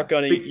 You're Yeah.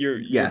 shotgunning, you're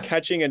Yes.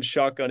 catching and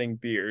shotgunning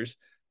beers.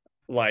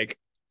 Like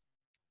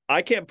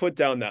I can't put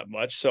down that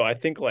much, so I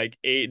think like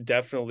eight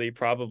definitely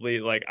probably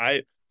like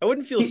I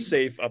wouldn't feel Keep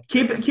safe up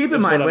keep there, keep in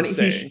is what mind I'm when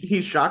saying.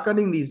 he's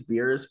shotgunning these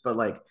beers, but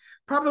like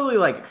probably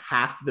like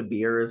half the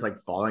beer is like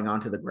falling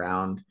onto the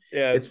ground.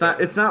 Yeah, that's It's not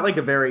fair. it's not like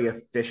a very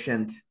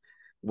efficient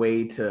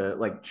way to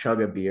like chug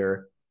a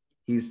beer.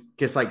 He's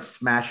just like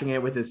smashing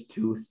it with his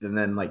tooth and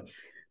then like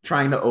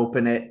trying to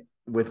open it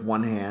with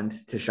one hand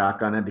to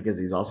shotgun it because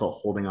he's also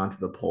holding onto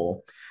the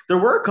pole. There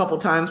were a couple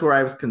times where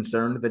I was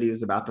concerned that he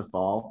was about to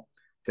fall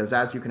because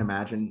as you can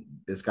imagine,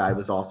 this guy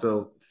was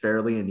also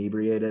fairly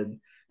inebriated.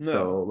 No.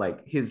 So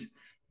like his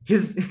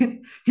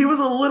he was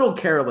a little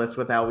careless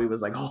with how he was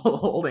like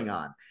holding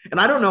on. And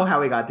I don't know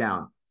how he got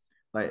down.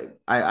 Like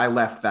I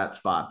left that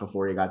spot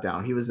before he got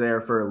down. He was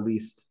there for at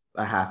least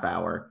a half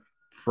hour,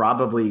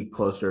 probably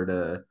closer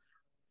to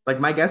like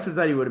my guess is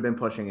that he would have been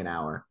pushing an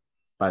hour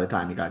by the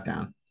time he got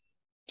down.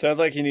 Sounds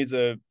like he needs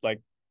a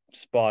like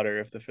spotter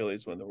if the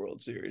Phillies win the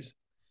World Series.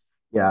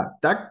 Yeah,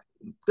 that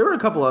there were a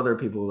couple other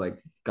people who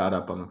like got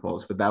up on the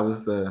polls, but that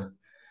was the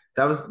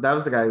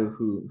guy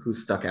who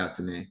stuck out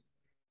to me.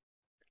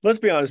 Let's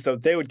be honest though,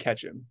 they would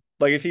catch him.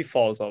 Like if he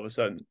falls all of a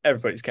sudden,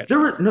 everybody's There catching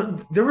him. were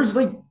no there was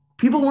like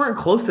people weren't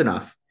close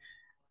enough.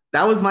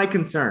 That was my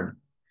concern.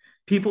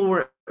 People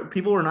were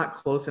people were not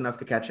close enough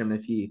to catch him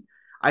if he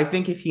I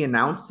think if he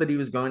announced that he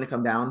was going to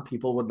come down,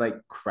 people would like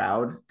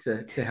crowd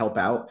to help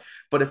out.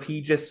 But if he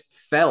just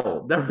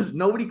fell, there was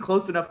nobody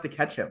close enough to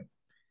catch him.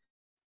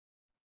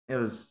 It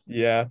was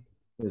Yeah,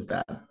 it was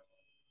bad.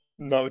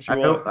 not what you I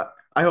want. hope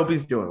I hope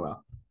he's doing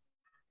well.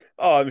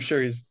 Oh, I'm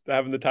sure he's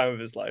having the time of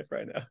his life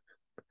right now.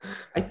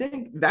 I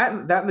think that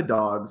and the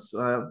dogs,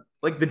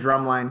 like the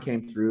drum line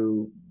came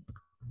through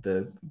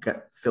the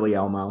Philly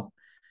Elmo.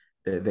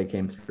 They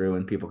came through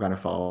and people kind of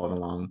followed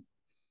along.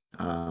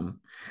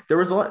 Um, there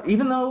was a lot,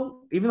 even though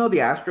the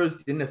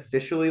Astros didn't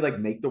officially like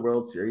make the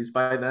World Series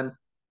by then,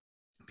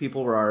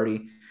 people were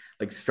already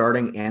like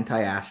starting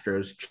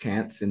anti-Astros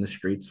chants in the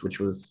streets, which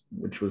was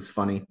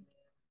funny.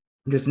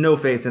 Just no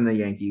faith in the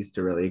Yankees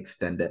to really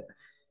extend it.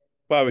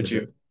 Why would Which,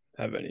 you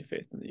have any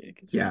faith in the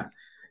Yankees? yeah,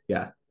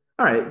 yeah.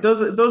 All right,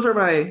 those are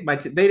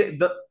they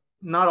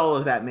not all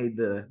of that made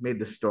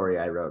the story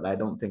I wrote. I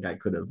don't think I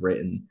could have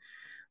written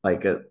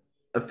like a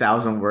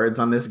thousand words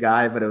on this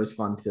guy, but it was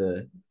fun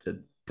to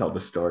tell the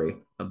story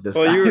of this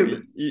Well, guy.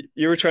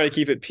 you were trying to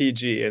keep it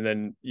PG, and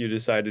then you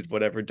decided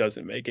whatever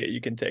doesn't make it, you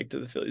can take to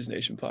the Phillies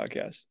Nation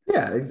podcast.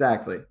 Yeah,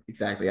 exactly.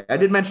 I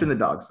did mention the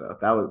dogs though.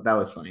 That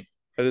was funny.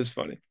 That is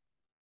funny.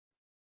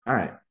 All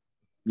right.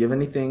 You have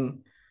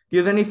anything? Do you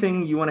have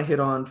anything you want to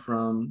hit on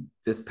from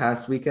this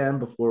past weekend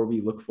before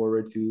we look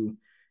forward to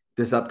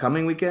this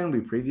upcoming weekend? We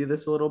preview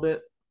this a little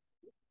bit.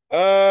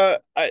 I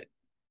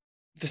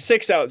the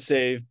 6-out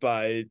save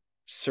by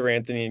Sir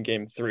Anthony in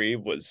Game 3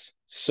 was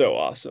so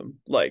awesome.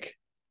 Like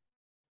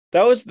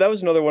that was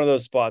another one of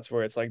those spots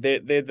where it's like they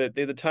had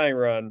the tying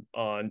run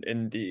on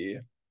in the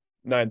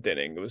ninth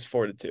inning. It was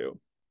 4-2,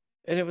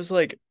 and it was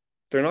like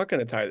they're not going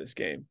to tie this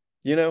game.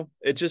 You know,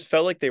 it just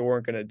felt like they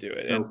weren't going to do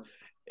it, and No.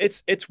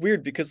 it's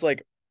weird because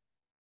like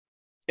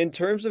in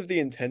terms of the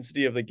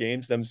intensity of the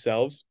games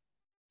themselves,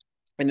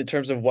 and in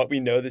terms of what we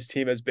know this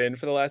team has been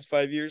for the last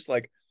 5 years,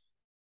 like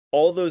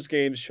all those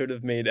games should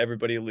have made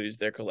everybody lose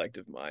their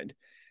collective mind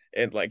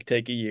and like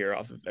take a year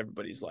off of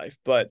everybody's life.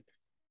 But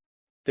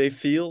they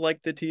feel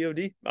like the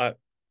TOD.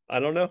 I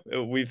don't know.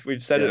 We've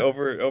said it Yeah.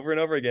 over and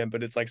over again,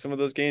 but it's like some of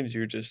those games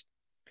you're just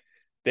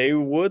they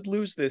would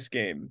lose this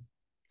game.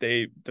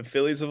 The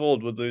Phillies of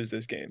old would lose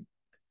this game,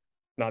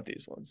 not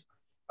these ones.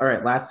 All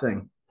right. Last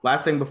thing.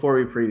 Last thing before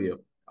we preview.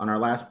 On our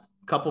last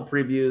couple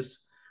previews,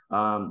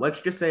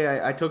 let's just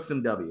say I took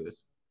some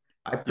W's.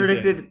 I You did.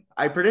 predicted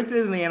I predicted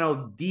in the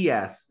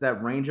NLDS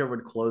that Ranger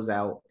would close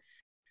out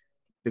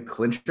the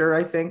clincher,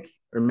 I think.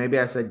 or maybe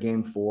I said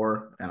game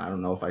four, and I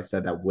don't know if I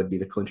said that would be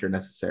the clincher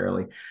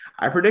necessarily.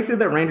 I predicted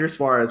that Ranger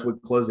Suarez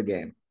would close the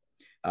game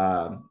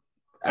out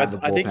of the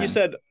I think you bullpen.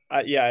 said,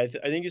 I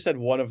think you said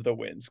one of the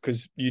wins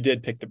because you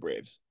did pick the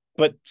Braves,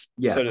 but so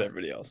did Yes.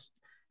 everybody else.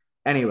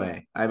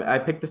 Anyway, I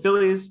picked the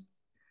Phillies.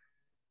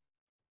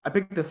 I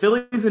picked the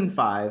Phillies in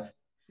five,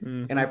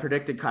 and I Mm-hmm.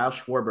 predicted Kyle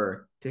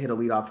Schwarber to hit a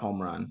leadoff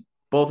home run.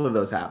 Both of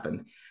those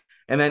happened.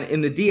 And then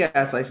in the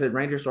DS, I said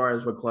Ranger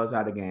Suarez would close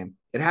out a game.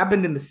 It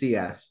happened in the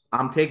CS.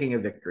 I'm taking a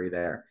victory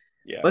there.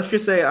 Yeah. Let's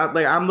just say,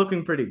 I'm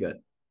looking pretty good.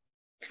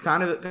 It's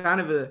kind of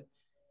a,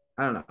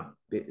 I don't know.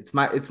 It's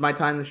my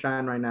time to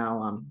shine right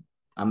now.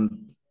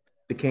 I'm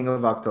the king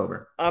of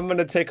October. I'm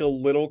gonna take a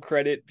little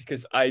credit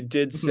because I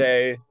did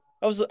say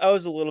I was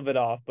a little bit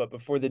off, but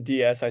before the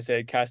DS, I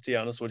said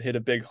Castellanos would hit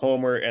a big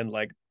homer and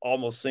like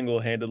almost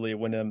single-handedly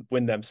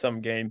win them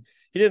some game.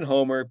 He didn't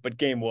homer, but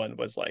game one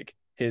was like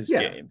his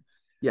Yeah. game.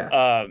 Yes.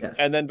 Yes.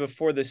 And then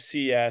before the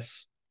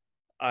CS,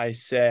 I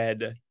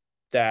said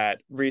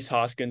that Rhys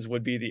Hoskins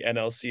would be the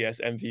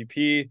NLCS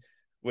MVP,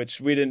 which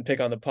we didn't pick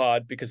on the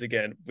pod because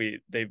again,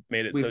 they've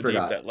made it We so deep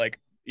forgot. that like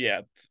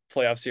yeah,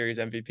 playoff series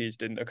MVPs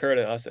didn't occur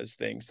to us as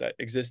things that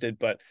existed.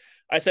 But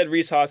I said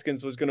Rhys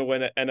Hoskins was going to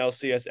win an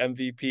NLCS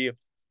MVP.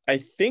 I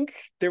think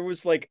there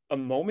was like a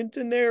moment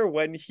in there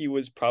when he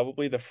was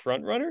probably the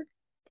front runner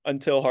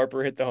until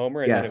Harper hit the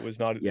homer, and then it Yes. was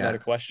not a Yeah.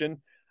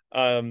 question.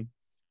 Um,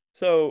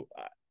 so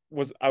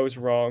I was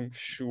wrong,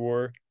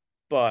 sure,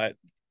 but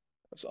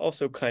was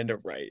also kind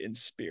of right in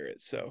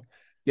spirit. So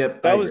Yep.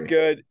 I that was agree.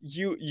 good.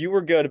 You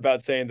were good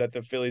about saying that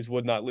the Phillies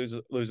would not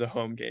lose a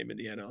home game in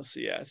the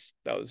NLCS.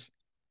 That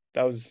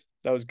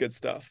was good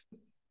stuff.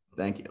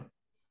 Thank you.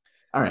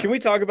 All right. Can we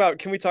talk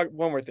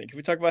one more thing? Can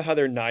we talk about how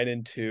they're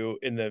 9-2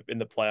 in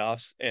the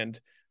playoffs and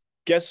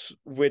guess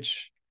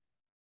which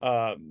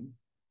um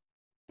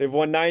they've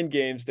won 9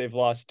 games, they've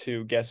lost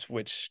 2. Guess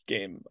which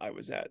game I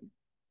was at?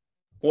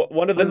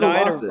 One of the What are the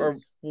nine or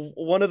losses?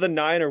 one of the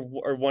nine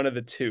or one of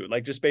the two,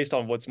 like just based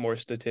on what's more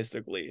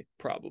statistically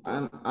probable.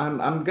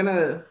 I'm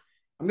gonna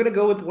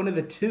go with one of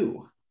the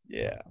two.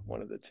 Yeah,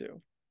 one of the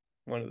two.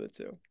 One of the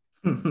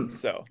two.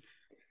 So,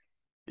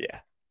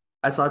 yeah,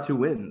 I saw two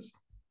wins.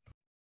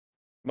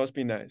 must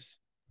be nice.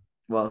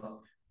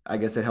 Well, I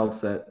guess it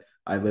helps that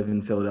I live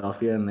in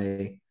Philadelphia and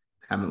they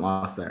haven't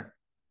lost there.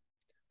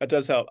 That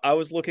does help. I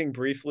was looking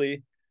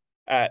briefly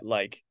at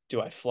like, do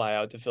I fly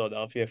out to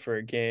Philadelphia for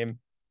a game?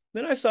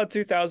 Then I saw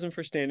 2,000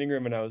 for standing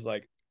room and I was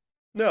like,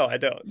 no, I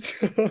don't.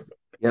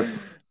 Yep.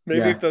 Maybe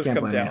if Yeah, those can't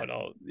come blame you.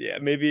 down,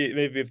 maybe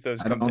if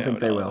those I come don't think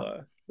down, they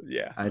will.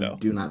 yeah, I no.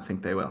 do not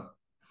think they will.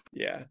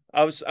 Yeah.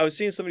 I was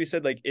seeing somebody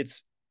said like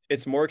it's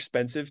more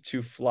expensive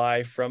to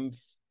fly from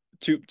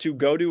to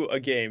go to a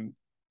game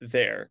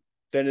there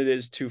than it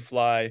is to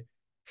fly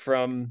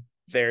from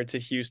there to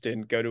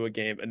Houston, go to a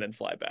game and then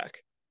fly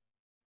back.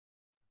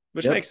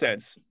 Which makes Yep.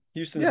 sense.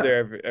 Houston's Yeah.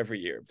 there every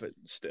year, but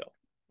still.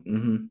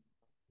 Hmm.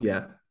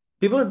 Yeah.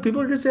 People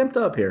are just amped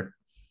up here.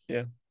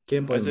 Yeah.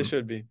 Can't As blame they them.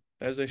 should be.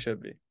 As they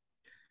should be.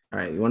 All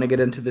right. You want to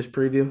get into this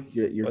preview?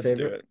 Your Let's do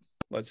favorite? it.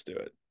 Let's do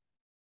it.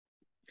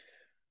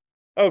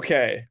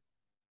 Okay.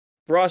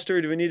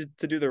 Roster, do we need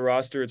to do the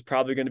roster? It's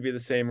probably going to be the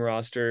same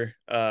roster.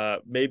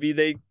 Maybe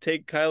they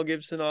take Kyle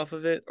Gibson off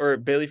of it or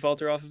Bailey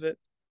Falter off of it.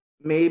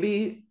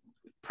 Maybe,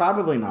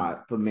 probably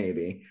not, but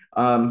maybe.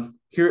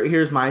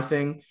 Here's my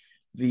thing.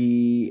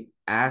 The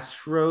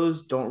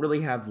Astros don't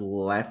really have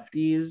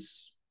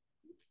lefties,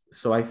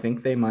 so I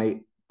think they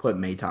might put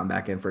Maton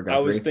back in for I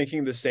was Guthrie.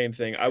 thinking the same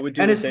thing. I would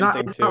do And the same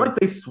thing it's not too.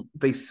 like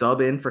they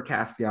sub in for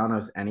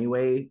Castellanos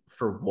anyway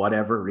for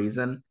whatever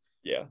reason.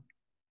 Yeah.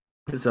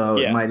 So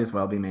it Yeah. might as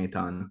well be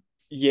Maton.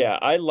 Yeah.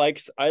 I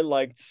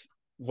liked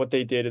what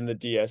they did in the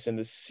DS and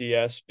the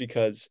CS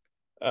because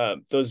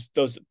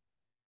those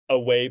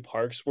away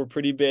parks were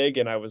pretty big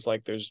and I was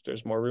like there's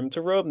more room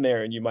to roam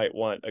there and you might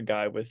want a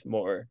guy with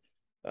more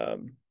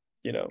um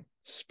you know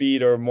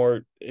speed or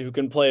more who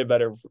can play a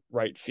better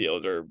right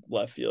field or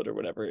left field or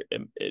whatever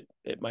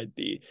it might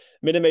be.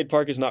 Minute Maid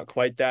Park is not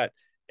quite that,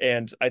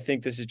 and I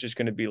think this is just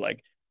going to be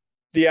like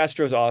the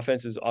Astros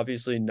offense is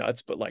obviously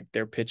nuts, but like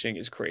their pitching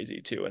is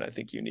crazy too, and I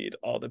think you need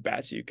all the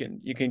bats you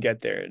can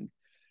get there. And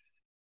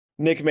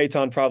Nick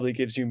Maton probably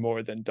gives you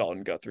more than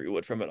Dalton Guthrie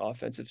would from an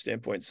offensive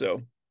standpoint.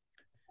 So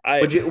I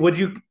Would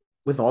you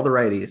with all the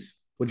righties,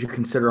 would you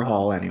consider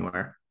Hall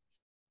anywhere?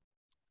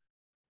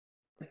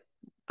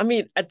 I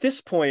mean, at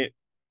this point,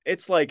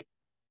 it's like,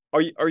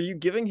 are you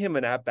giving him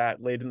an at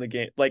bat late in the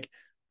game? Like,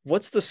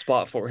 what's the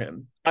spot for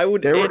him? I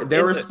would There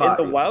were in spot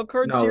the wild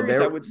card no, series, I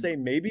there would say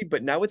maybe,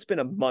 but now it's been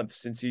a month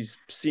since he's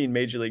seen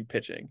major league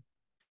pitching.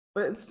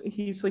 but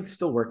he's like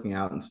still working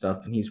out and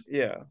stuff, and he's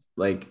Yeah,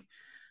 like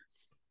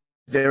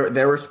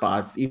there were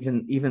spots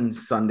even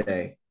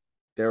Sunday.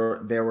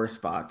 There were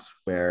spots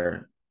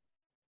where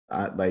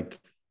like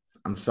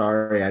I'm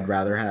sorry, I'd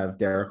rather have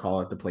Derek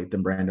Hall at the plate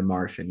than Brandon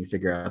Marsh, and you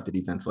figure out the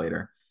defense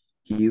later.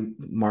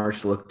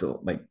 Marsh looked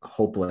like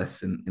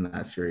hopeless in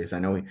that series. I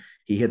know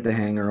he hit the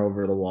hanger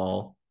over the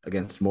wall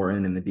against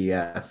Morton in the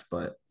DS,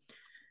 but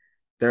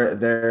there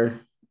there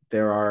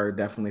there are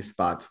definitely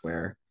spots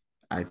where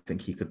I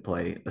think he could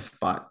play a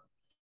spot.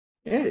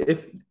 Yeah,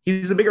 if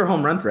he's a bigger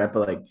home run threat,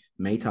 but like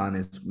Maton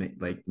is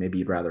like maybe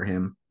you'd rather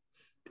him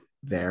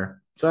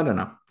there. So I don't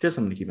know. Just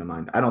something to keep in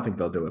mind. I don't think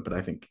they'll do it, but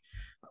I think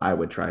I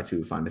would try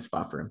to find a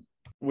spot for him.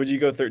 Would you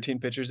go 13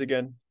 pitchers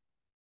again?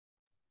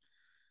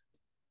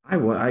 I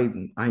would. I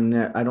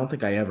don't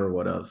think I ever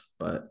would have,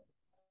 but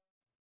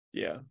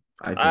Yeah.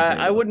 I think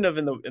I will. wouldn't have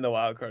in the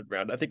wild card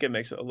round. I think it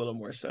makes a little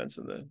more sense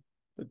in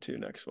the two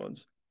next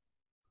ones.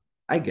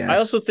 I guess. I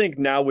also think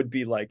now would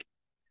be like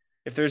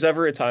if there's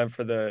ever a time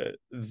for the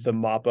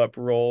mop up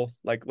role,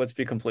 like let's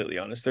be completely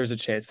honest, there's a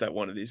chance that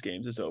one of these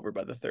games is over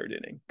by the third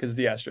inning because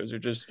the Astros are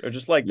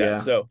just like that. Yeah.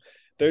 So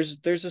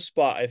there's a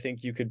spot I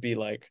think you could be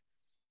like,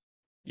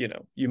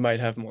 you might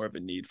have more of a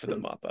need for the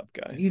mop up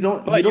guy. You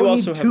don't. But You don't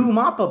also need have two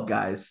mop up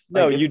guys.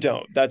 no, Like, you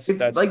don't. That's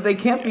like they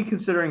can't yeah. be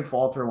considering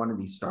Falter one of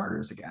these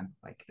starters again.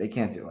 Like they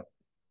can't do it.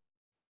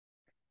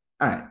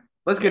 All right,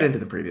 let's get Yeah. into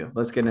the preview.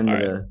 Let's get into All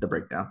right. the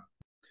breakdown.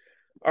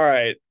 All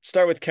right.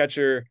 Start with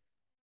catcher.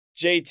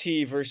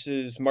 JT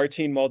versus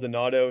Martin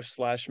Maldonado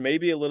 /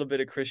 maybe a little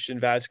bit of Christian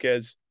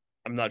Vasquez.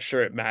 I'm not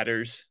sure it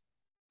matters.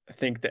 I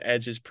think the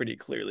edge is pretty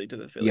clearly to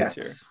the Phillies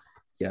here.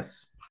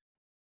 Yes.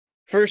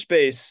 First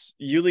base,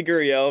 Yuli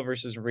Gurriel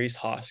versus Rhys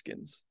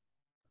Hoskins.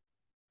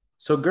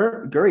 So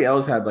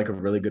Gurriel's had like a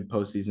really good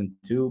postseason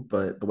too,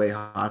 but the way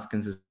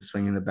Hoskins is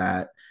swinging the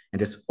bat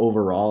and just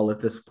overall at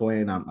this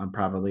point, I'm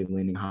probably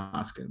leaning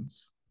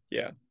Hoskins.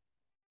 Yeah.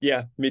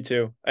 Yeah, me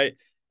too.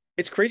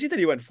 It's crazy that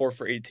he went 4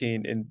 for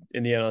 18 in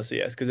the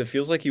NLCS because it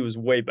feels like he was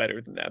way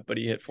better than that, but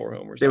he hit 4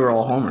 homers. They were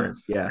all obviously,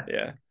 homers, so, yeah.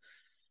 Yeah.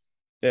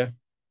 Yeah.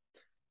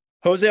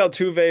 Jose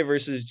Altuve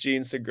versus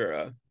Gene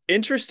Segura.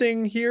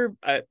 Interesting here.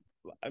 I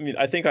mean,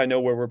 I think I know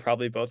where we're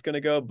probably both going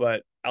to go,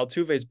 but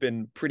Altuve's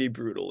been pretty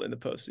brutal in the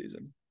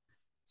postseason.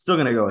 Still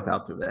gonna go with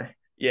Altuve.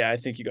 Yeah, I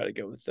think you got to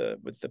go with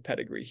the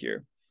pedigree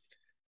here.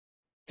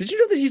 Did you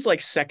know that he's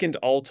like second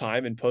all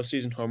time in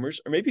postseason homers,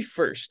 or maybe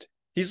first?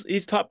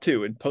 He's top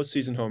 2 in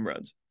postseason home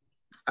runs.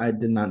 I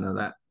did not know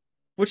that.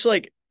 Which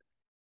like,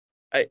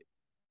 I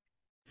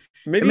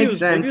maybe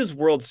it was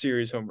World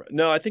Series home run.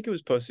 No, I think it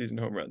was postseason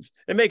home runs.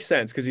 It makes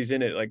sense because he's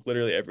in it like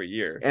literally every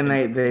year. And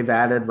they've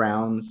added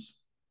rounds,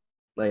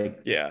 like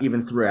yeah,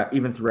 even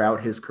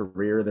throughout his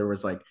career, there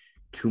was like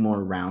 2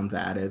 more rounds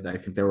added. I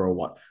think they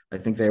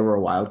were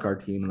a wild card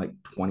team in like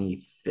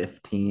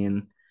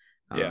 2015.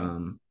 Yeah.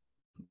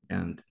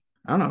 And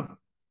I don't know.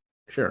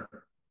 Sure.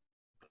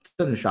 It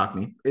doesn't shock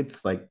me.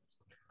 It's like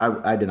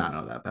I did not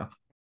know that though.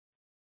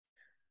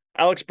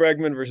 Alex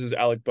Bregman versus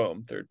Alec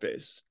Bohm, third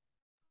base.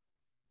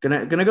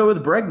 Gonna go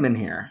with Bregman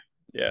here.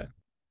 Yeah.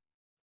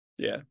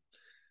 Yeah.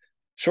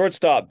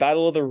 Shortstop,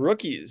 battle of the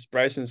rookies,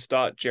 Bryson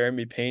Stott,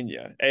 Jeremy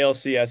Pena.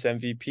 ALCS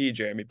MVP,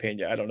 Jeremy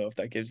Pena. I don't know if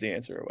that gives the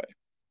answer away.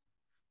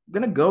 I'm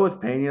gonna go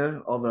with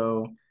Pena,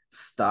 although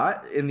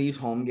Stott in these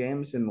home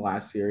games in the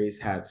last series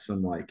had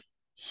some like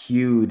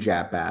huge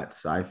at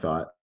bats. I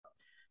thought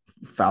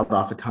fouled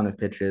off a ton of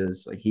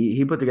pitches. Like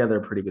he put together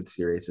a pretty good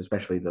series,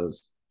 especially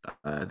those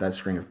that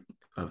string of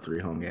 3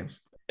 home games.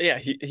 Yeah,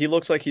 he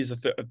looks like he's a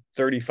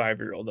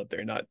 35-year-old up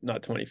there, not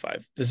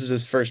 25. This is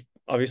his first,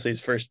 obviously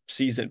his first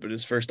season, but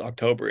his first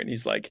October, and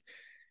he's like,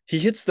 he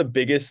hits the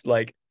biggest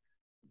like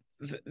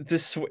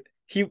this.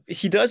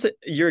 He does it.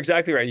 You're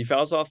exactly right. He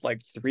fouls off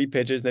like 3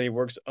 pitches, then he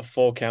works a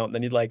full count,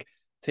 then he like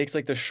takes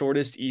like the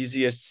shortest,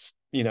 easiest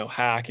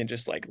hack and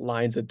just like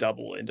lines a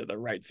double into the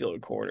right field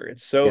corner.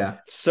 It's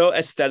so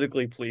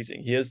aesthetically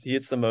pleasing. He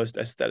hits the most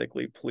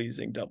aesthetically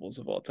pleasing doubles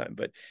of all time.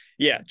 But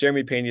yeah,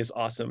 Jeremy Pena is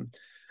awesome.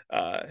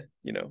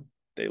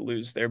 They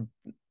lose. They're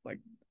like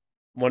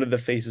one of the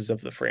faces of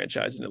the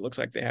franchise, and it looks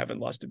like they haven't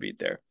lost a beat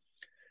there.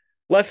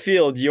 Left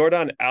field,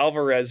 Yordan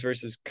Alvarez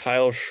versus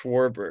Kyle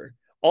Schwarber.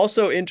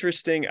 Also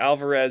interesting,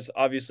 Alvarez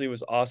obviously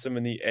was awesome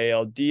in the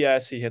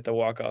ALDS. He hit the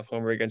walk-off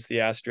homer against the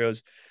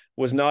Astros.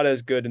 Was not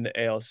as good in the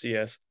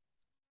ALCS,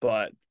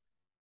 but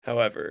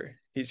however,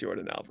 he's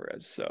Yordan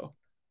Alvarez. So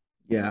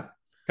yeah.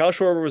 Kyle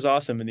Schwarber was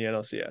awesome in the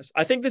NLCS.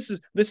 I think this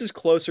is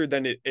closer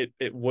than it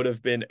would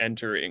have been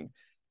entering.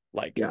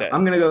 Like yeah,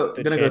 I'm gonna go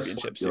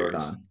championship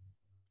series.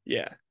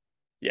 Yeah.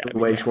 The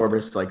way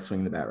Schwarber's like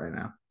swinging the bat right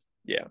now.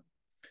 Yeah.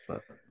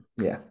 But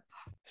yeah.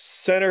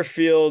 Center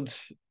field,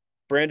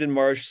 Brandon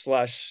Marsh /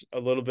 a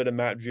little bit of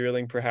Matt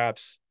Vierling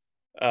perhaps,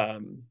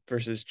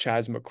 versus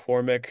Chas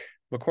McCormick.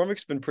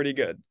 McCormick's been pretty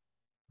good.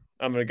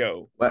 I'm gonna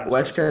go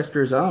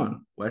Westchester's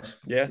own.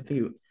 Yeah. I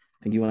think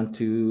you went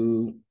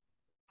to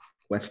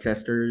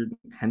Westchester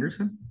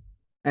Henderson.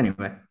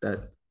 Anyway,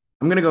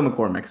 I'm gonna go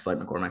McCormick, Slight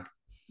McCormick.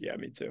 Yeah,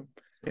 me too.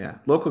 Yeah,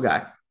 local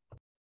guy.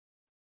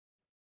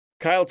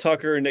 Kyle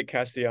Tucker, Nick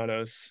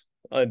Castellanos.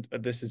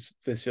 This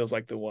feels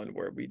like the one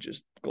where we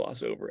just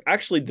gloss over.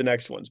 Actually, the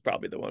next one's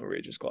probably the one where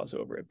we just gloss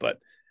over it. But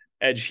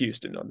edge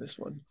Houston on this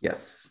one.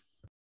 Yes.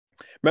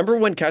 Remember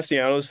when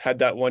Castellanos had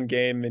that one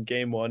game in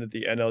game 1 at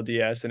the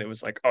NLDS, and it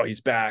was like, oh,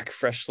 he's back,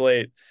 fresh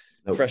slate,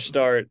 fresh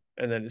start,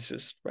 and then it's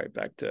just right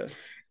back to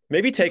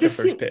maybe take a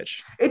first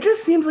pitch. It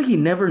just seems like he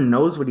never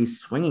knows what he's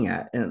swinging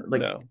at, and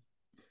like, no.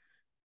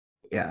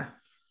 Yeah.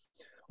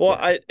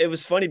 Well, it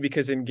was funny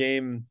because in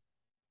game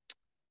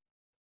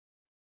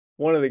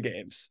one of the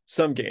games,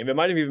 some game. It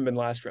might have even been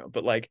last round,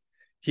 but like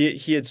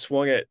he had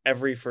swung at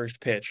every first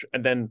pitch,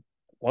 and then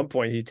at one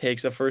point he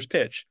takes a first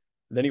pitch,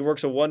 and then he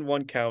works a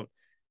 1-1 count,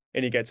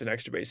 and he gets an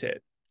extra base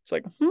hit. It's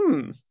like,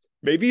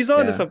 maybe he's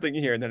on to Yeah. something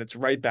here, and then it's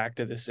right back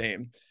to the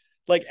same.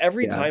 Like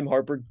every Yeah. time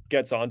Harper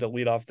gets on to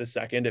lead off the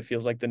second, it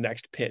feels like the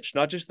next pitch,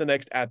 not just the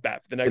next at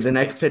bat. The next The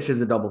next pitch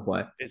is a double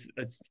play. is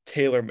a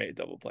tailor-made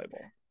double play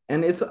ball.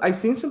 And I've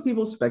seen some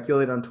people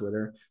speculate on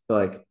Twitter. They're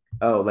like,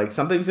 oh, like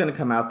something's gonna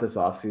come out this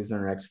offseason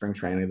or next spring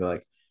training. They're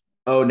like,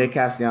 oh, Nick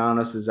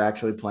Castellanos is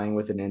actually playing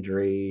with an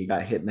injury. He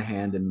got hit in the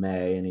hand in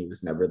May and he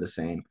was never the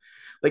same.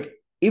 Like,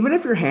 even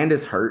if your hand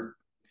is hurt,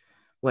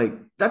 like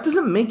that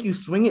doesn't make you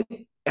swing it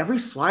every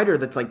slider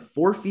that's like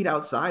 4 feet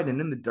outside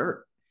and in the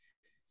dirt.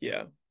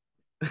 Yeah.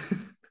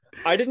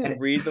 I didn't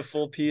And read the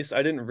full piece.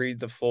 I didn't read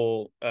the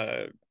full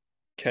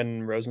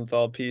Ken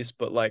Rosenthal piece,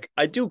 but like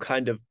I do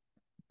kind of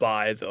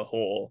buy the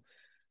whole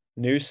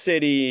new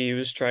city. He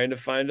was trying to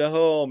find a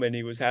home and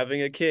he was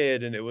having a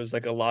kid, and it was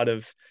like a lot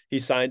of he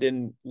signed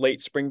in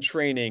late spring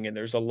training, and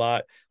there's a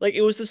lot like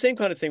it was the same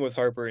kind of thing with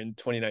Harper in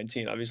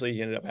 2019. Obviously,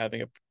 he ended up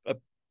having a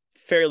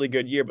fairly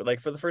good year, but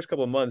like for the first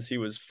couple of months, he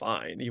was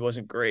fine. He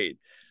wasn't great.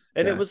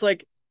 And it yeah, was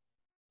like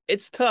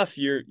it's tough.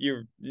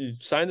 You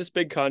sign this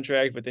big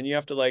contract, but then you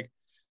have to like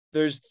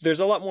there's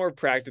a lot more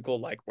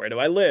practical, like where do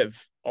I live,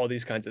 all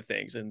these kinds of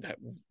things, and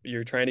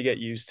you're trying to get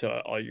used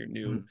to all your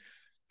new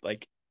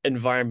like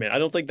environment. I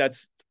don't think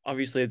that's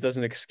obviously it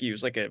doesn't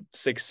excuse like a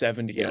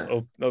 670 yeah.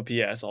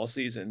 OPS all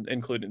season,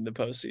 including the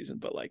postseason.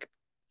 But like,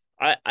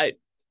 I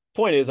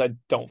point is I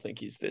don't think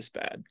he's this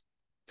bad.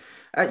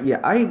 I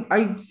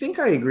think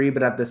I agree,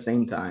 but at the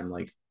same time,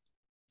 like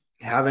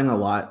having a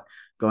lot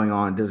going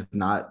on does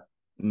not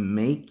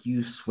make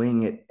you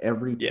swing at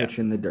every Yeah, pitch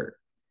in the dirt.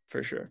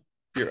 for sure.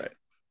 You're right.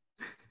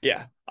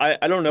 Yeah,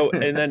 I don't know.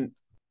 And then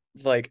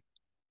like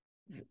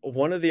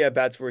one of the at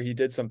bats where he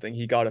did something,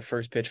 he got a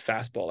first pitch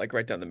fastball like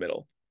right down the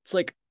middle. It's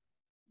like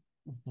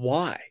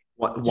why?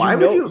 Why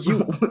would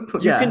you?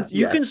 You can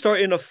Yes. start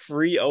in a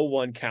free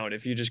 0-1 count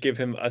if you just give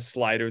him a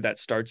slider that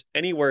starts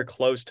anywhere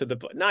close to the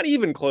not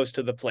even close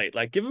to the plate.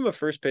 Like give him a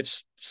first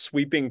pitch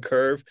sweeping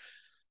curve.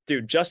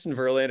 Dude, Justin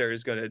Verlander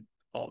is gonna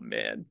oh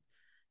man.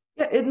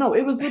 Yeah, no,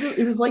 it was literally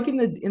it was like in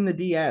the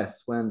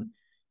DS when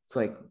it's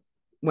like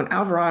when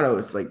Alvarado,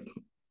 it's like,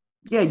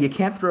 yeah, you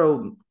can't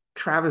throw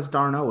Travis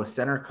d'Arnaud a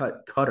center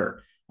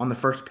cutter on the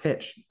first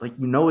pitch. Like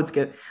it's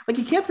get like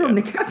you can't throw Yeah.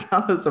 Nick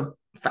Castellanos a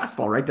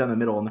fastball right down the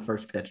middle on the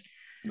first pitch.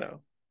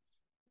 No.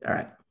 All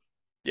right,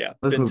 Yeah,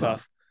 let's been move on.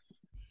 tough.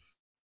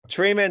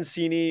 Trey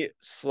Mancini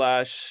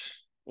slash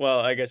well,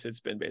 I guess it's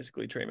been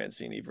basically Trey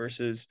Mancini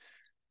versus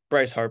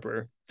Bryce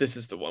Harper. This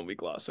is the one we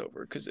gloss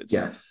over because it's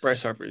Yes.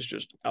 Bryce Harper is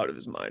just out of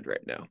his mind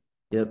right now.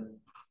 Yep.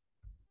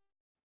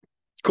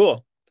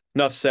 Cool.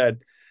 Enough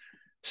said.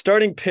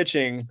 Starting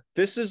pitching,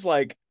 this is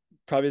like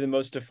probably the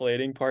most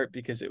deflating part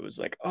because it was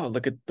like, oh,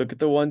 look at the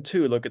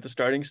 1-2, look at the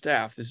starting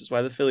staff. This is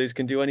why the Phillies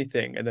can do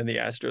anything. And then the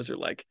Astros are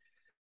like,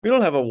 we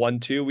don't have a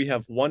 1-2, we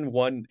have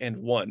 1-1 and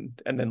 1,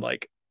 and then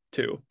like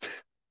 2.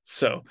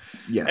 So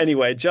Yes.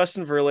 anyway,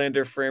 Justin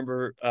Verlander,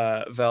 Framber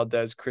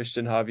Valdez,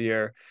 Christian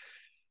Javier,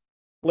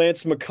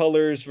 Lance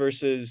McCullers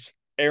versus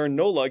Aaron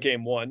Nola,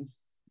 game 1,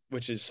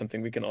 which is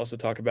something we can also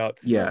talk about.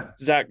 Yeah.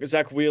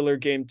 Zach Wheeler,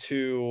 game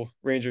 2,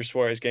 Ranger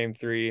Suarez, game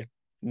 3,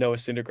 Noah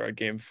Syndergaard,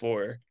 game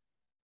 4,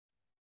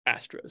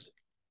 Astros.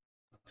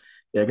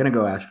 Yeah, gonna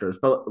go Astros.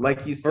 But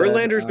like you said,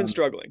 Verlander's been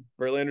struggling.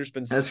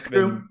 That's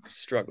true.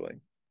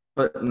 Struggling.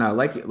 But no,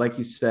 like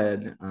you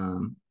said,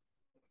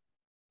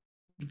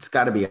 it's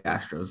got to be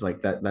Astros.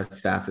 Like that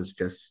staff is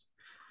just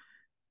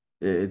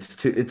it's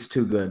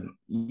too good.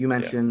 You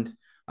mentioned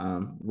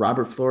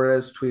Robert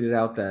Flores tweeted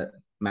out that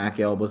Matt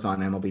Gelb was on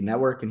MLB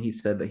Network, and he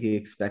said that he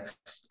expects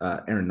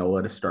Aaron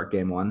Nola to start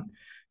game 1.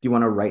 Do you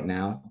want to right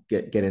now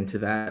get into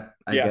that?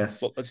 I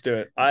guess. Well, let's do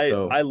it.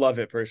 So, I love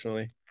it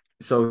personally.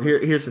 So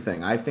here's the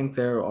thing. I think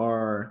there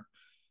are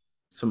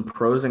some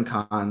pros and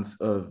cons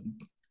of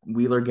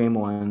Wheeler game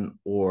 1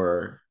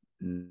 or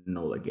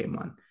Nola game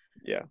 1.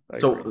 Yeah.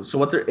 So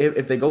what they're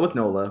if they go with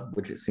Nola,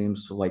 which it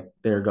seems like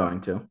they're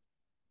going to,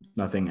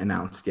 nothing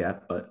announced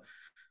yet, but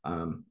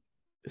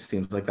it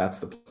seems like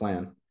that's the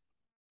plan.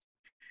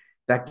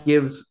 That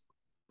gives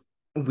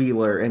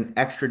Wheeler an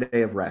extra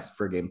day of rest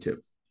for game 2.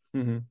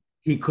 Mm-hmm.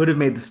 He could have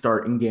made the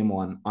start in game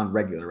 1 on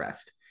regular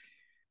rest.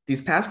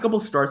 These past couple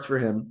starts for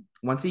him,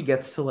 once he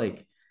gets to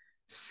like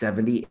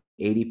 70,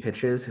 80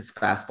 pitches, his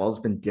fastball's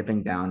been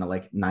dipping down to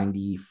like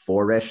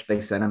 94-ish. They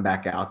sent him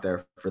back out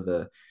there for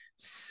the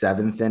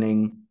 7th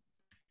inning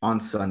on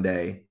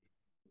Sunday.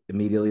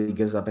 Immediately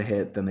gives up a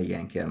hit, then they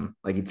yank him.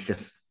 Like it's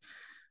just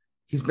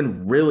he's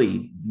been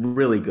really,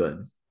 really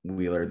good,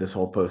 Wheeler, this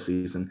whole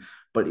postseason,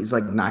 but he's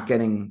like not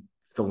getting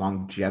the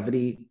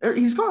longevity.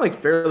 He's going like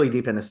fairly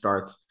deep into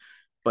starts,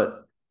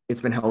 but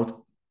it's been helped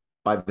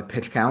by the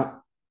pitch count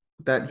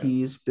that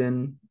he's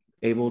been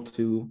able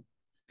to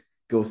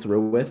go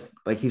through with.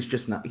 Like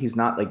he's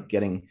not like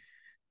getting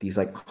these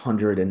like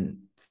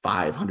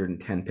 105,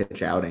 110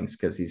 pitch outings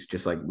because he's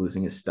just like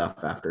losing his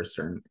stuff after a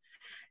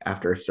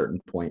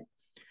certain point.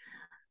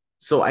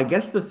 So I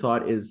guess the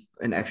thought is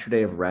an extra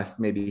day of rest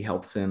maybe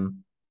helps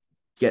him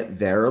get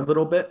there a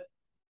little bit.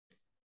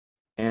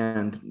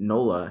 And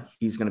Nola,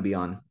 he's going to be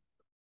on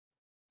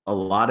a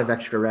lot of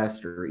extra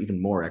rest or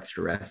even more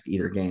extra rest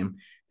either game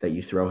that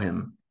you throw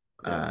him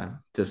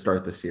to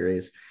start the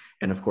series.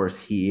 And of course,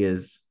 he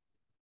is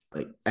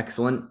like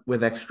excellent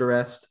with extra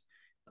rest.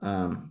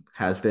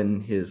 Has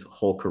been his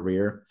whole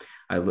career.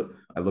 I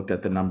looked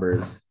at the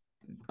numbers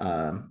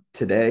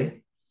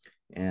today,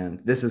 and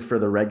this is for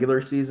the regular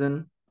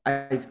season.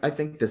 I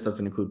think this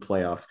doesn't include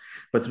playoffs,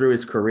 but through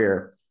his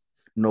career,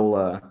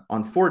 Nola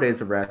on 4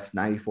 days of rest,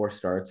 94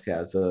 starts, he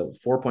has a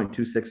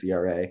 4.26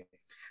 ERA,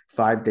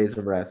 5 days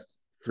of rest,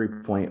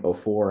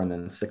 3.04, and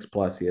then 6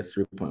 plus, he has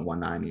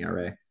 3.19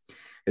 ERA.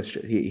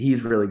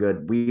 He's really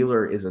good.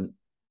 Wheeler isn't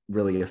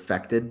really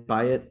affected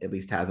by it, at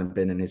least hasn't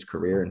been in his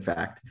career. In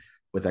fact,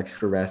 with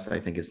extra rest, I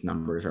think his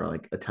numbers are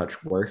like a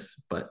touch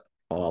worse, but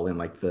all in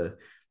like the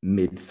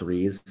mid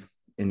threes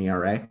in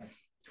ERA.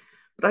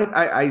 But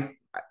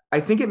I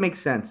think it makes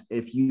sense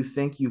if you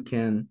think you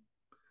can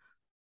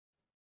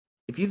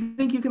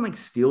like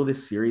steal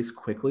this series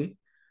quickly.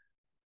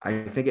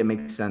 I think it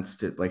makes sense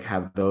to like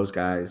have those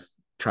guys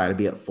try to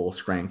be at full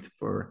strength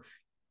for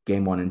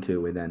game 1 and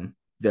 2, and then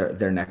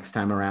their next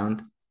time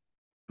around.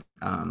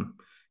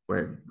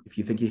 Where if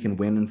you think you can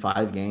win in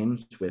 5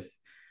 games with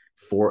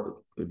four,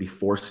 it would be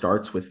 4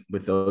 starts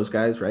with those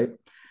guys, right?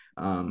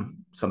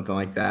 Something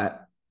like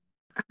that.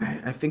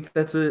 I think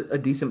that's a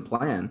decent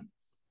plan.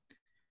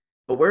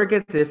 But where it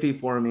gets iffy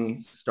for me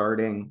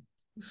starting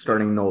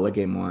Nola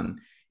game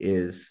 1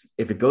 is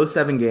if it goes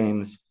 7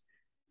 games,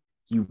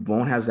 you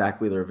won't have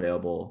Zach Wheeler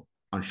available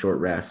on short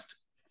rest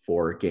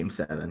for game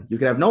 7. You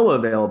could have Nola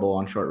available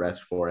on short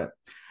rest for it,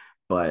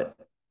 but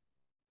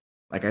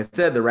like I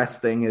said, the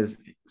rest thing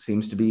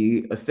seems to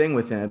be a thing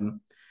with him,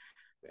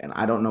 and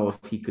I don't know if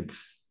he could.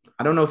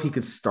 I don't know if he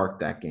could start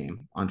that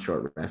game on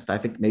short rest. I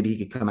think maybe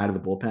he could come out of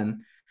the bullpen,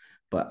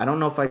 but I don't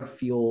know if I'd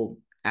feel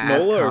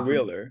as Nola or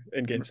confident. Wheeler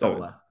in game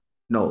 7?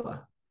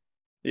 Nola.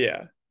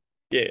 Yeah.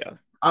 Yeah.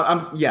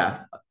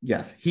 Yeah.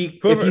 Yes. Whoever If he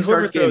whoever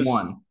starts game throws,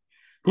 one, yeah,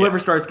 whoever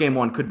starts game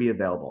 1 could be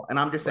available. And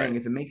I'm just saying, right.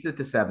 if it makes it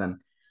to 7,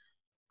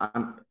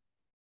 I'm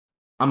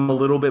I'm a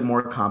little bit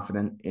more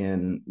confident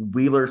in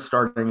Wheeler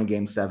starting a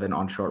game 7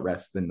 on short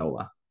rest than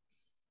Nola.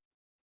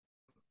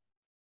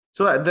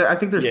 So I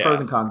think there's pros Yeah.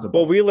 and cons of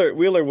Well, both.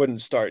 Wheeler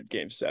wouldn't start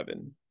game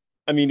 7.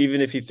 I mean,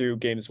 even if he threw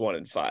games 1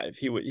 and 5,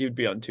 he would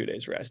be on 2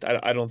 days rest.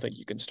 I don't think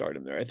you can start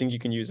him there. I think you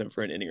can use him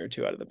for an inning or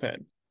two out of the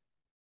pen.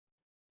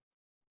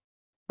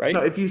 No, Right?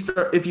 if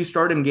you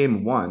start in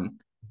game 1,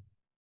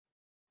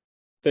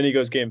 Then he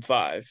goes game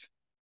 5.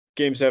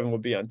 Game 7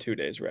 would be on 2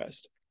 days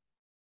rest.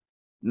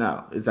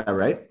 no, is that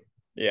right?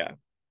 Yeah.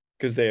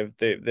 Because they'd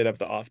have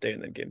the off day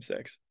and then game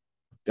 6.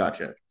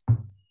 Gotcha.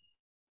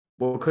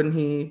 Well, couldn't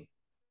he?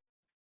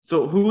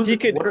 So He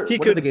could he what are the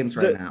could games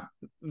right now?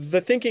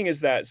 the thinking is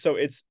that so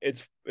it's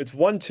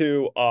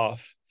 1-2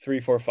 off,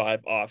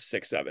 3-4-5 off,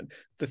 6-7.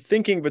 The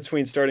thinking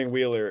between starting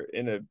Wheeler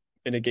in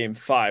a game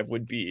 5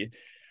 would be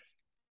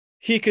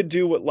he could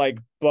do what like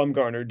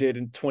Bumgarner did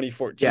in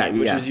 2014,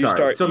 which Yeah. is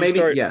Sorry. So maybe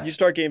you yes.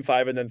 start game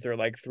 5 and then throw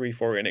like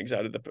 3-4 innings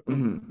out of the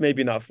Mhm.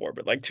 maybe not 4,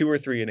 but like 2 or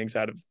 3 innings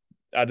out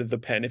of the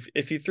pen.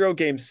 If you throw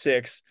game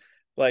 6,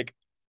 like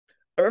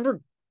I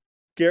remember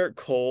Garrett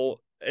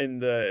Cole in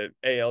the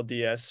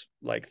ALDS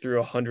like threw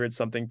 100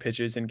 something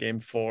pitches in game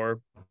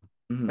 4,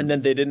 and then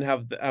Mhm. they didn't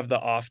have the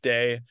off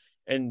day,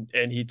 and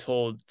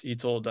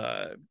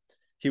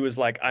he was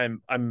like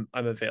I'm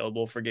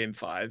available for game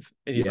 5,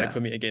 and he's like Yeah.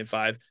 put me in game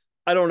 5.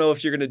 I don't know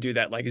if you're gonna do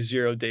that like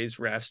 0 days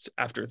rest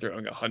after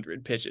throwing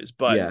 100 pitches,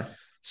 but Yeah.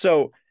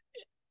 so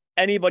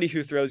anybody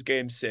who throws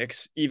game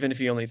 6, even if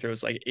he only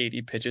throws like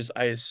 80 pitches,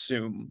 I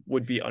assume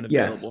would be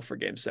unavailable Yes. for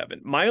game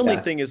 7. My only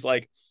Yeah. thing is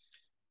like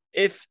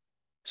if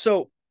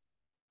so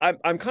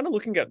I'm kind of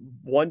looking at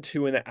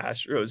 1-2 in the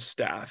Astros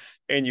staff,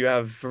 and you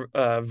have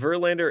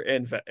Verlander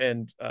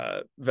and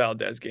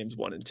Valdez games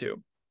 1 and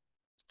 2.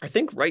 I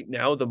think right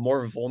now the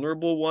more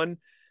vulnerable one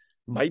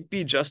might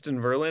be Justin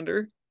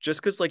Verlander,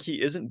 just because like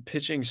he isn't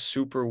pitching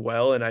super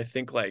well, and I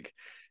think like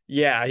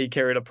yeah he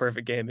carried a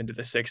perfect game into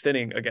the 6th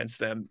inning against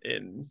them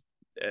in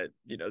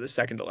the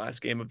second to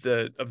last game of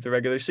the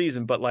regular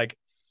season, but like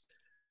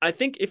I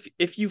think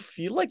if you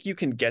feel like you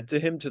can get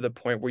to him to the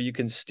point where you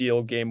can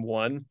steal game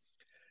 1,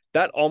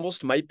 that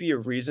almost might be a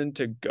reason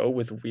to go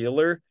with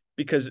Wheeler,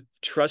 because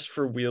trust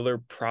for Wheeler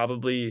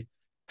probably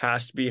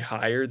has to be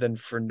higher than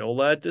for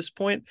Nola at this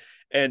point.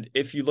 And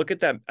if you look at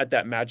that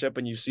matchup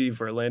and you see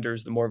Verlander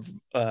is the more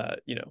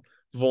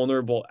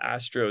vulnerable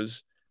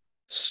Astros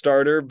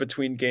starter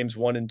between games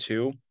 1 and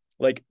 2,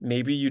 like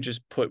maybe you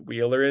just put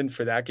Wheeler in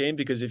for that game,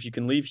 because if you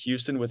can leave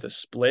Houston with a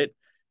split,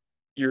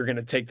 you're going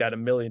to take that a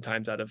million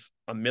times out of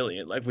a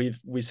million. Like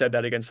we said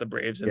that against the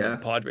Braves and the Yeah.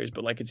 Padres,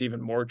 but like it's even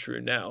more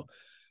true now.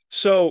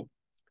 So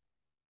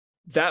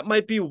that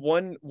might be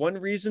one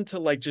reason to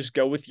like just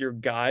go with your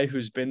guy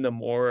who's been the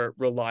more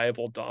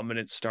reliable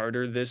dominant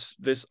starter this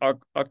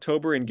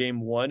October in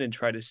game 1 and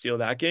try to steal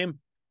that game.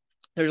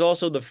 there's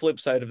also the flip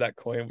side of that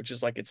coin, which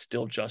is like it's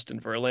still Justin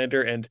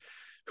Verlander, and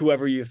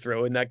whoever you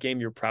throw in that game,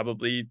 you're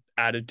probably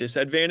at a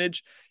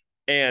disadvantage.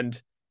 And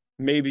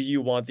maybe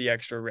you want the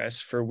extra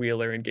rest for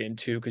Wheeler in game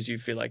two because you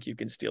feel like you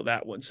can steal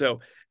that one. So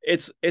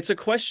it's a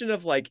question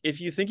of like if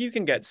you think you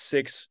can get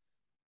 6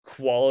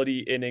 quality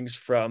innings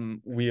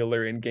from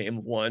Wheeler in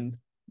game one,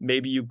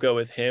 maybe you go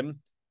with him.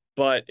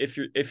 But if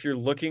you're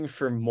looking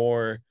for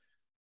more,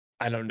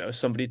 I don't know,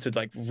 somebody to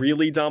like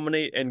really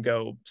dominate and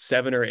go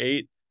 7 or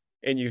 8,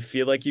 and you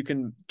feel like you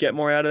can get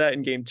more out of that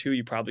in game two,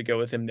 you probably go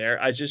with him there.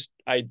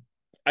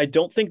 I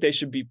don't think they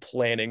should be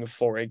planning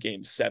for a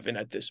game 7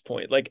 at this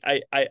point. Like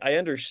I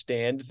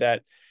understand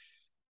that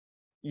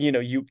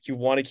you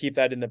want to keep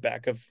that in the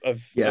back of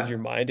Yeah. your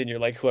mind, and you're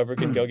like whoever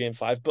can go game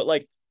 5, but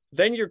like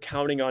then you're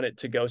counting on it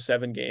to go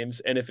 7 games,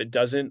 and if it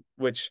doesn't,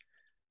 which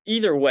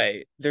either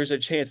way, there's a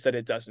chance that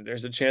it doesn't.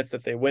 There's a chance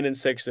that they win in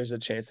 6. There's a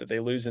chance that they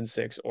lose in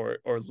 6 or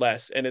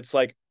less. And it's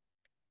like,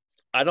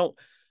 I don't.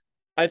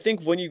 I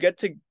think when you get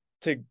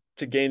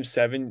to game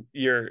 7,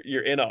 you're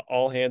in a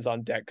all hands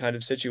on deck kind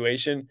of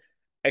situation,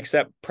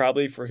 except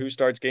probably for who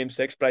starts game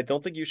 6. But I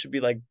don't think you should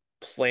be like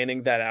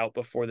planning that out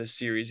before the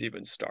series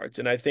even starts.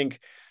 And I think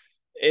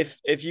if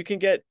you can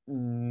get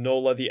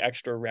Nola the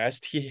extra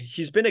rest,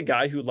 he's been a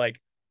guy who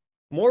like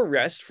more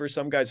rest for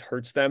some guys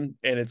hurts them,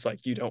 and it's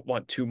like you don't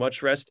want too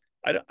much rest.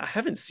 I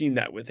haven't seen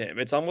that with him.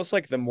 It's almost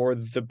like the more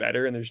the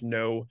better, and there's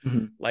no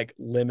Mhm. like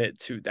limit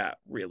to that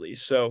really.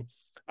 So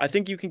I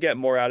think you can get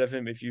more out of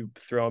him if you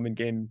throw him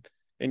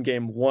in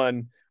game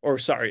one, or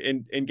sorry,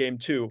 in game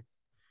two.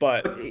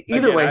 But But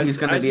either again, way, he's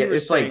going to as be. you were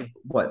It's like saying,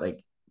 what,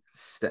 like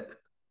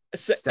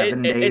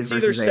 7 days it's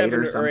either versus 8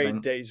 or 7 or 8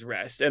 something. days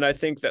rest, and I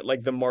think that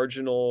like the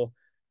marginal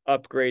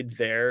upgrade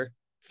there,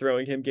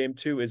 throwing him game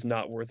two is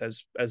not worth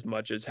as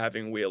much as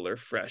having Wheeler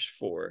fresh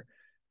for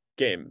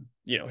game,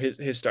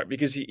 his start,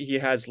 because he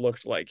has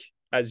looked like,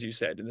 as you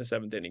said, in the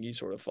 7th inning he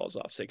sort of falls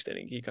off, 6th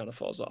inning he kind of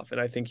falls off,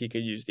 and I think he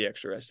could use the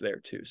extra rest there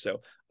too.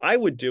 So I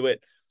would do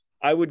it.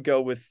 I would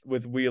go with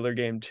Wheeler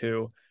game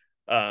two.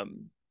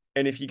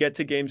 And if you get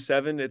to game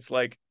 7, it's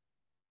like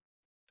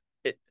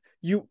it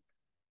you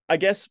I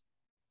guess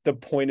the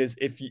point is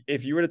if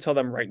you were to tell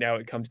them right now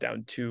it comes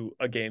down to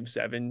a game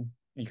 7,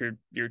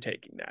 you're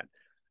taking that.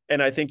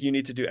 And I think you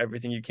need to do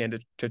everything you can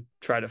to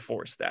try to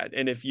force that.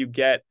 And if you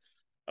get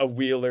a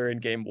Wheeler in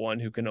game 1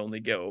 who can only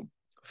go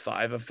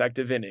 5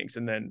 effective innings,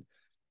 and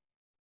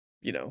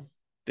you know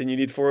then you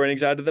need 4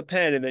 innings out of the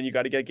pen, and then you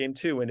got to get game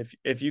 2. And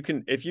if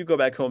you go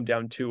back home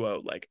down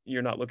 2-0, like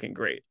you're not looking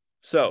great.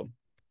 So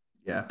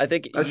Yeah, I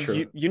think that's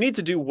true. you need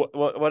to do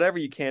whatever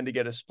you can to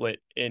get a split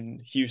in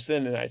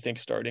Houston, and I think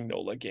starting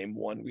Nola game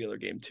 1, Wheeler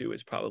game 2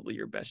 is probably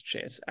your best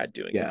chance at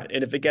doing Yeah. that.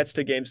 And if it gets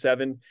to game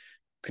 7,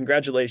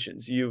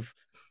 congratulations, you've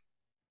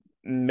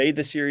made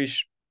the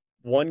series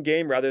 1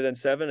 game rather than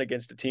 7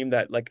 against a team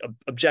that like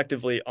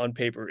objectively on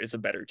paper is a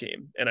better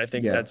team. And I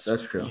think Yeah,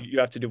 that's true. you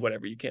have to do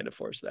whatever you can to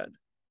force that,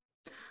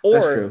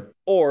 That's or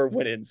true.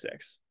 win in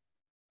 6.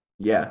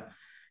 Yeah.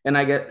 And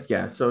I guess,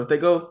 yeah. So if they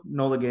go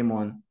Nola game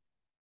 1,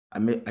 I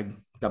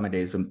got my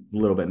days a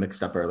little bit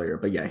mixed up earlier,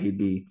 but yeah, it'd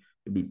be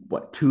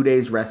what, 2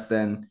 days rest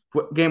then.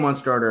 Game 1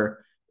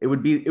 starter, it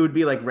would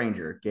be like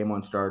Ranger. Game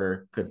 1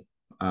 starter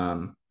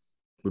um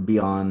would be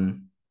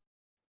on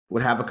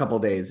would have a couple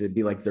days. It'd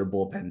be like their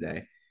bullpen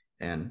day,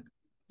 and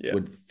Yeah,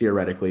 would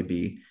theoretically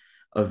be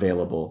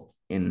available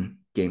in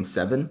game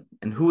 7.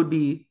 And who would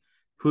be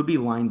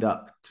lined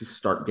up to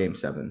start game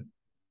 7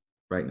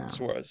 right now?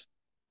 Suarez.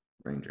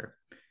 Ranger.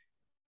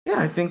 Yeah,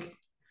 I think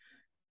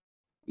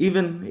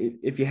even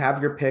if you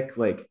have your pick,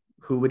 like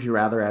who would you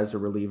rather as a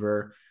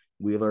reliever,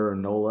 Wheeler or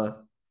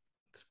Nola?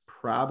 It's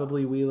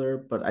probably Wheeler,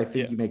 but I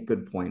think Yeah. you make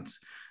good points.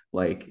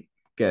 Like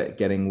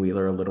getting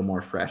Wheeler a little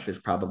more fresh is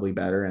probably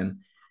better.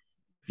 And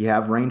if you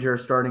have Ranger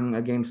starting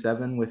a game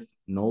 7 with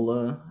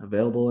Nola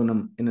available in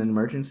an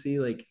emergency,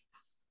 like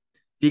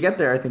if you get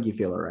there, I think you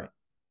feel all right.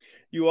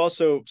 You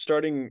also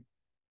starting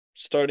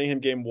him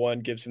game 1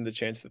 gives him the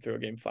chance to throw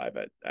game 5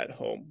 at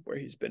home where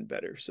he's been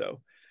better.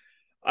 So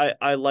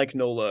I like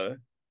Nola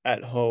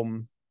at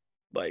home.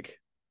 Like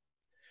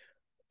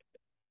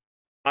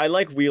I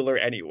like Wheeler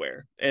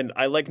anywhere, and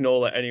I like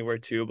Nola anywhere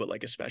too, but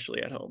like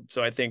especially at home.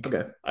 So I think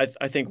Okay.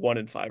 I think 1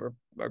 and 5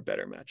 are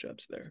better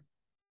matchups there.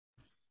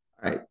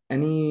 All right.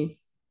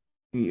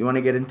 You want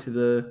to get into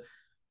the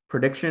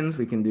predictions?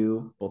 We can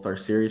do both our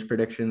series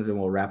predictions, and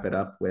we'll wrap it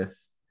up with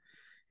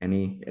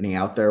any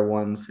out there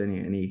ones,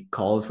 any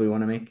calls we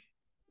want to make.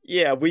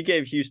 Yeah, we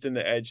gave Houston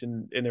the edge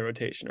in the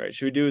rotation, right?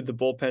 Should we do the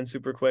bullpen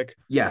super quick?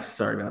 Yes,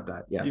 sorry about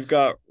that. You've Yes.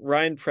 got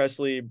Ryan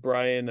Presley,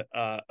 Brian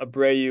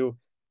Abreu,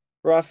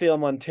 Rafael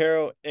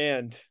Montero,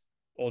 and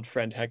old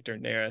friend Hector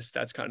Neris.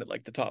 That's kind of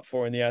like the top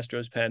 4 in the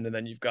Astros pen. And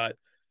then you've got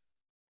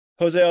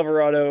Jose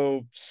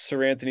Alvarado,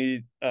 Sir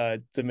Anthony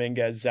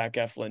Dominguez, Zach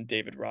Eflin,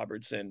 David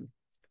Robertson.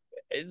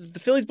 The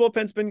Phillies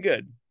bullpen's been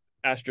good.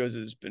 Astros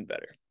has been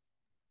better.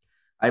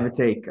 I have a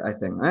take, I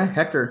think.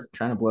 Hector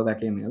trying to blow that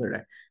game the other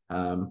day.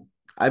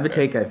 I have a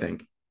Fair. take, I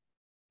think.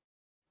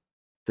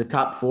 The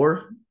top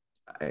 4,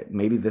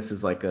 maybe this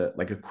is like a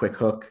quick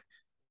hook.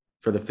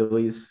 for the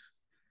Phillies.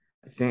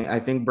 I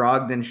think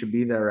Brogdon should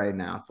be there right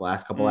now. The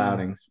last couple Mm,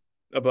 outings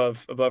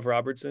above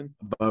Robertson.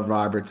 above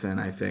Robertson,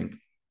 I think.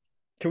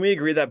 Can we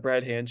agree that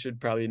Brad Hand should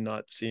probably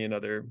not see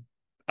another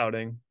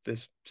outing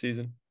this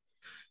season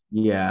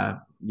Yeah,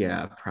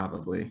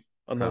 probably,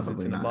 unless it's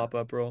probably in a not.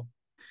 mop-up role?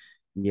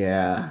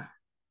 Yeah,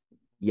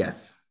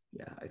 yes,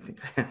 yeah. I think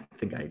I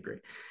think I agree.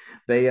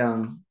 They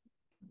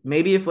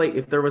maybe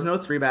if there was no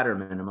three batter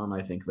minimum,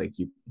 I think like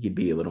he'd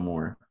be a little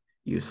more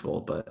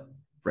useful. But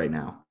right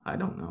now, I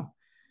don't know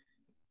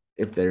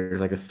if there's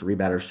like a three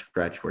batter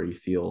stretch where you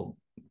feel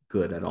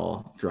good at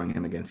all throwing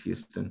him against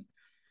Houston.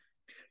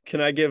 Can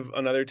I give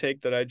another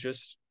take that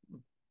just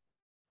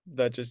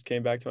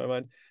came back to my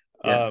mind?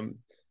 Yeah. Um,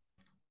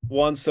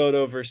 Juan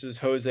Soto versus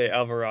Jose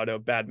Alvarado,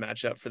 bad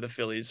matchup for the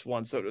Phillies.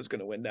 Juan Soto's going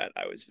to win that.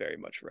 I was very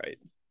much right.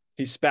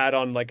 He spat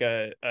on like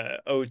a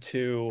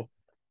 0-2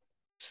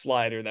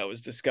 slider that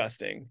was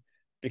disgusting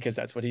because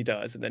that's what he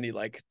does. And then he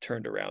like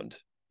turned around,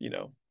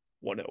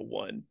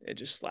 101 and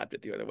just slapped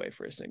it the other way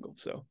for a single.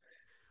 So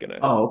gonna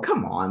Oh,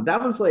 come on.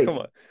 That was come like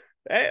on.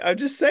 Hey, I'm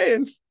just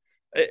saying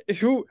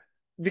who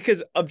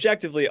because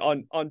objectively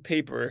on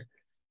paper,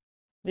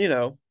 you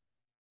know,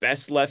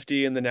 best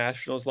lefty in the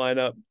Nationals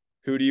lineup.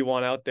 Who do you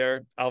want out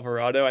there?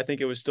 Alvarado. I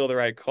think it was still the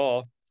right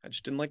call. I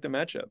just didn't like the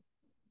matchup.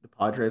 the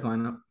Padres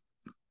lineup.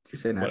 Did you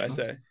say What I Nationals?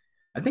 say?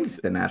 I think it's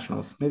the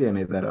Nationals. Maybe I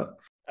made that up.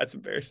 That's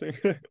embarrassing.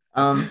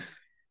 Um,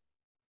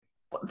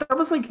 that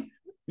was like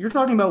you're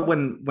talking about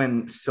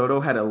when Soto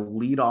had a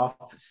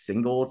leadoff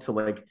single to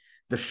like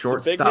the It's a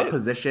big shortstop hit.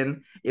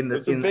 position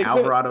It's a in big hit.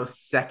 Alvarado's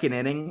second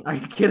inning. Are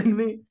you kidding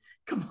me?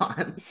 Come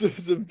on.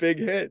 It's a big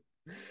hit.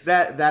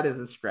 That is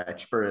a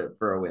stretch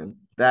for a win.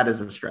 That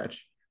is a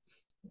stretch.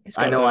 He's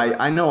I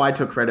got know a I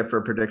took credit for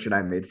a prediction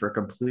I made for a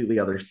completely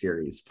other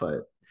series,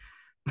 but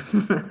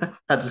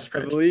that's a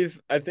stretch.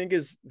 I think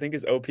his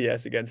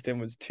OPS against him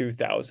was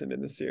 2,000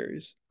 in the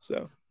series.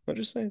 So I'm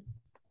just saying.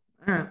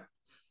 All right.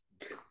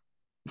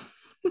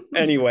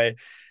 Anyway,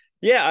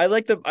 yeah, I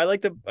like the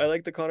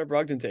Connor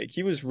Brogdon take.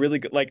 He was really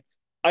good. Like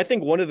I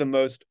think one of the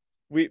most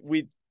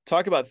we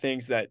talk about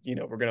things that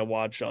we're gonna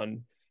watch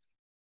on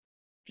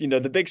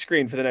the big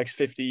screen for the next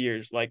 50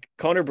 years. Like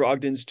Connor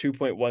Brogdon's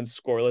 2.1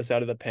 scoreless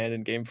out of the pen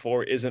in game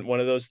 4 isn't one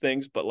of those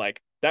things, but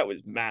like that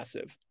was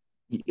massive.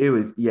 It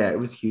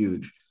was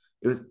huge.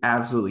 It was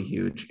absolutely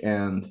huge.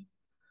 And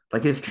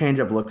like his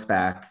changeup looks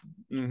back.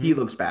 He Mm-hmm.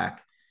 looks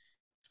back.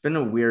 It's been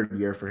a weird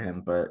year for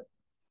him, but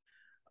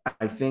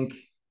I think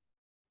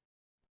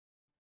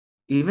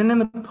even in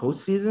the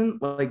postseason,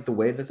 like the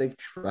way that they've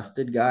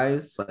trusted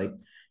guys, like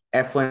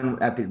Eflin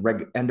at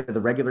the end of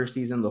the regular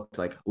season looked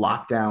like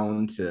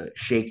lockdown to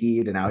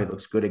shaky, to now he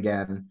looks good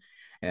again.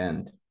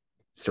 And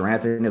Sir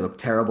Anthony looked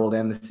terrible to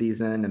end the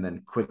season, and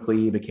then quickly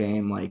he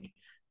became like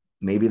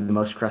maybe the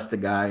most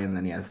trusted guy, and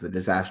then he has the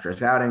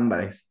disastrous outing, but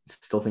I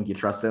still think you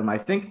trust him. I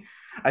think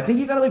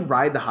you gotta like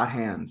ride the hot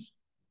hands,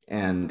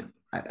 and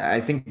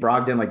I think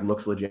Brogdon like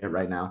looks legit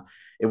right now.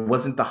 It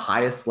wasn't the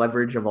highest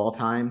leverage of all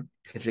time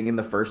pitching in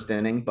the first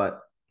inning, but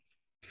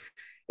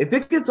if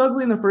it gets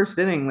ugly in the first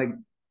inning, like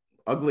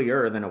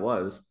uglier than it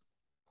was,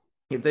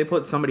 if they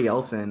put somebody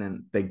else in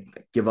and they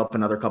give up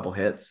another couple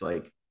hits,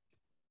 like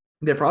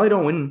they probably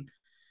don't win.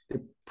 They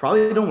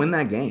probably don't win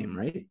that game,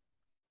 right?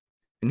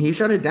 And he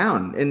shut it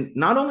down. And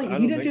not only I don't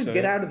think so.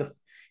 Yeah.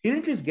 he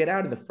didn't just get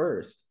out of the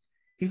first.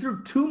 He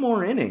threw two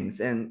more innings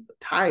and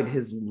tied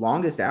his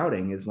longest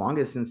outing, his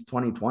longest since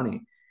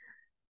 2020.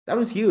 That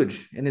was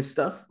huge. And his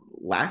stuff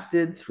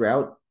lasted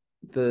throughout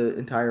the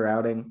entire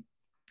outing.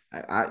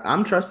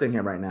 I'm trusting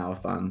him right now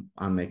if I'm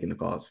making the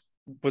calls.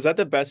 Was that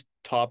the best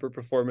topper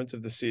performance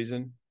of the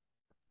season?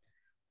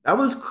 That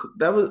was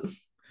that was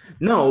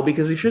no,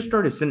 because he should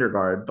start as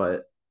Syndergaard,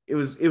 but it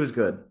was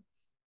good.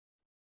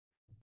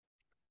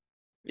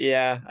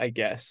 Yeah, I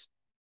guess.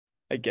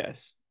 I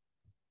guess.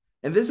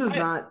 And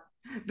I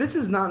this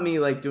is not me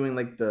like doing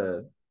like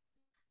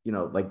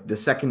like the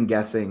second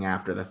guessing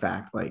after the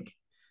fact. Like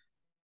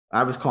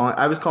I was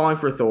calling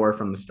for Thor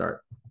from the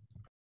start.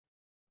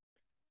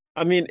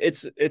 I mean,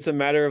 it's a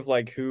matter of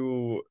like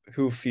who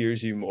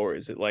fears you more.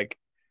 Is it like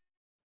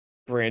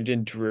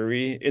Brandon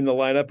Drury in the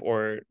lineup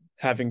or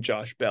having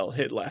Josh Bell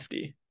hit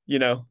lefty?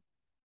 I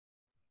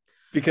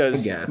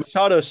Because guess.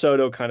 Machado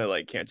Soto kind of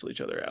like cancel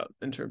each other out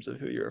in terms of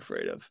who you're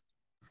afraid of.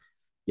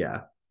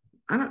 Yeah.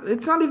 I don't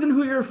it's not even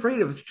who you're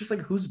afraid of. It's just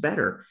like who's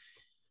better.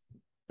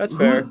 That's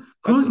fair.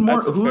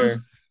 That's fair.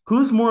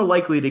 Who's more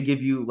likely to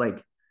give you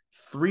like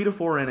 3 to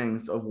 4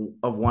 innings of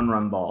one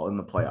run ball in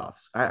the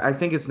playoffs? I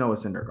think it's Noah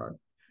Syndergaard.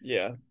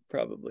 Yeah,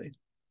 probably.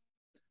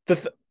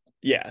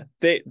 Yeah,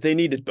 they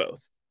needed both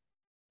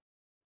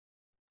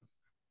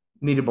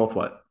Needed both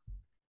what?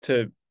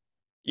 to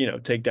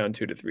take down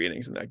 2 to 3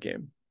 innings in that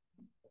game.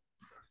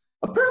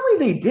 Apparently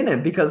they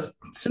didn't because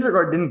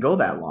Syndergaard didn't go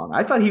that long.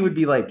 I thought it would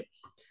be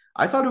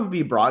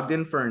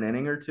Brogdon for an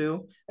inning or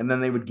two, and then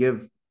they would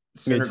give Me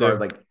Syndergaard too.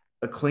 like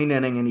a clean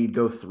inning and he'd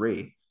go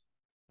three.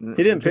 He It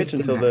didn't just pitch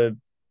didn't until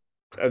happen.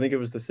 I think it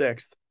was the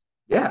 6th.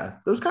 Yeah,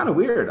 that was kind of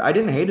weird. I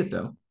didn't hate it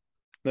though.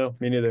 No,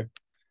 me neither.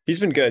 He's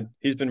been good.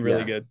 He's been really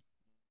Yeah. good.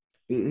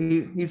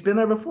 He's been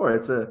there before.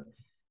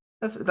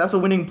 That's a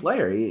winning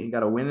player. He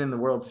got a win in the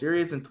World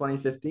Series in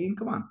 2015.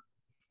 Come on,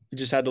 He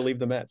just had to leave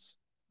the Mets.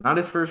 not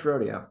his first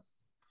rodeo.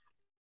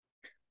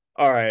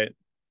 All right.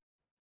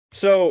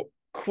 So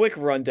quick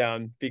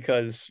rundown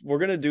because we're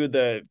gonna do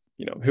the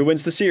who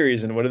wins the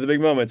series and what are the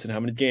big moments and how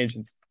many games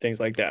and things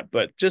like that.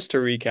 But just to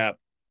recap,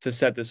 to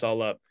set this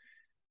all up,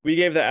 we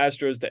gave the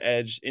Astros the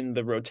edge in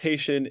the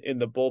rotation, in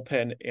the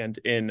bullpen, and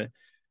in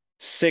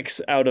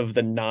 6 out of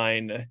the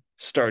 9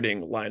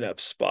 starting lineup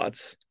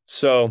spots.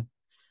 So,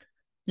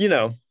 you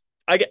know,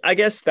 I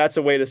guess that's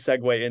a way to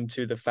segue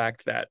into the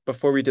fact that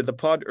before we did the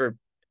pod, or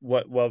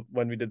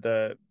when we did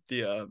the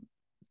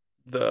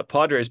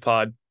Padres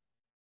pod,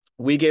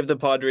 we gave the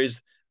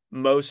Padres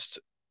most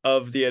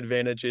of the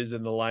advantages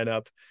in the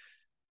lineup,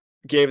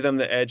 gave them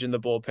the edge in the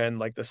bullpen,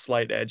 like the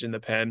slight edge in the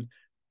pen,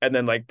 and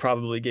then like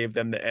probably gave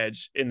them the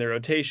edge in the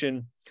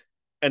rotation.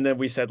 And then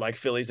we said like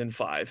Phillies in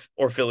 5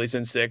 or Phillies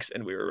in 6,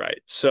 and we were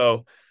right.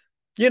 So,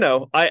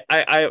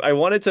 I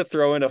wanted to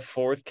throw in a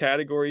fourth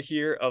category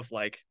here of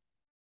like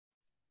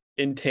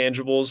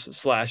intangibles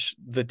slash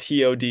the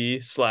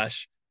TOD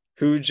slash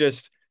who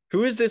just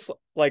who is this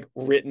like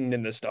written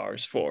in the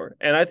stars for?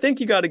 And I think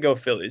you got to go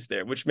Phillies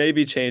there, which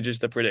maybe changes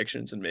the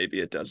predictions and maybe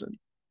it doesn't.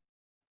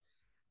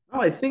 Oh,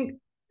 I think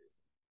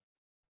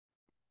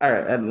all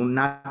right, and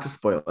not to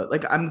spoil it.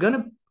 Like I'm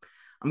going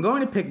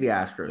to pick the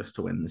Astros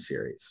to win the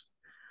series.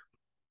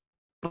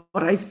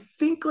 But I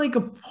think like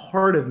a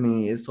part of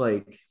me is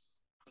like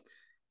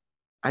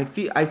I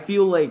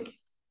feel like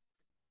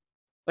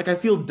I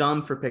feel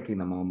dumb for picking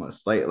them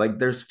almost. Like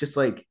there's just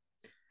like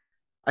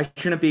I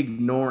shouldn't be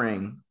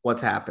ignoring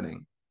what's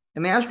happening.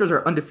 And the Astros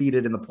are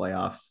undefeated in the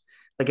playoffs.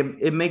 Like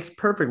it makes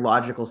perfect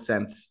logical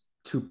sense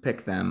to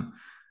pick them.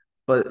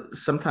 But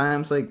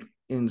sometimes like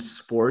in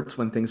sports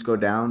when things go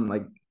down,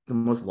 like the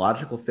most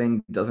logical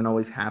thing doesn't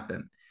always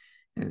happen.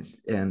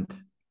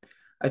 And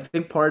I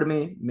think part of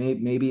me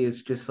maybe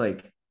it's just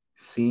like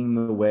seeing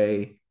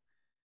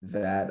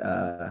that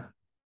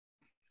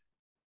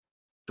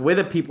the way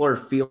that people are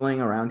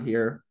feeling around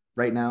here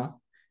right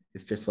now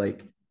is just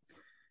like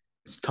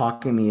it's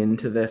talking me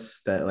into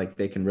this that like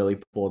they can really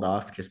pull it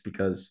off just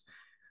because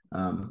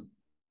um,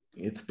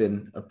 it's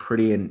been a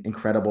pretty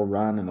incredible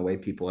run and the way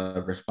people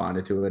have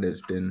responded to it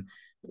has been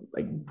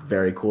like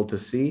very cool to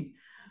see.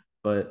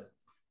 But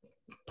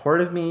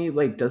part of me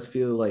like does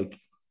feel like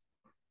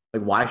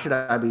why should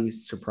I be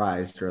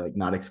surprised or like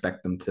not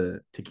expect them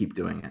to keep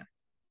doing it?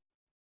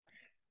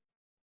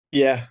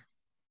 Yeah,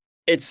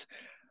 it's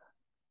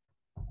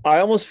I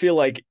almost feel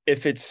like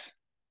if it's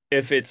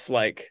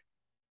like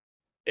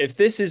if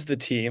this is the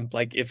team,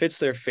 like if it's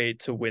their fate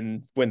to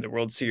win the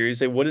World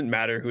Series, it wouldn't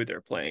matter who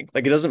they're playing.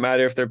 Like it doesn't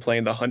matter if they're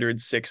playing the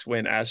 106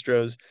 win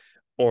Astros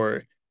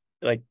or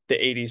like the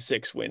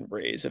 86 win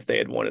Rays if they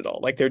had won it all.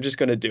 Like they're just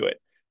going to do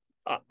it.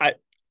 I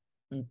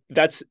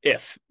That's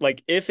if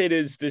it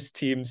is this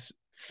team's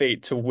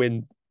fate to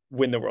win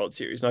the World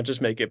Series, not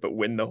just make it but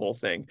win the whole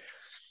thing.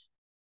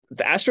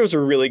 The Astros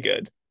are really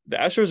good. The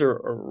Astros are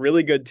a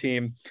really good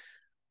team.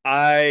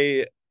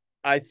 I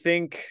I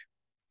think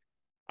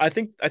I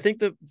think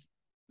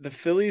the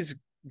Phillies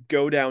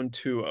go down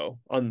 2-0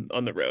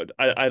 on the road.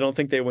 I don't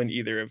think they win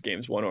either of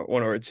games one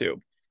or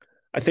two.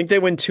 I think they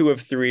win 2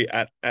 of 3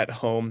 at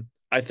home.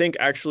 I think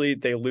actually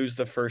they lose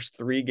the first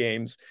 3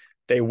 games.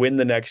 They win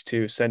the next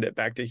 2, send it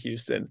back to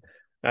Houston.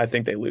 I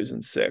think they lose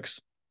in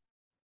 6.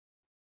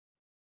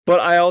 But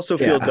I also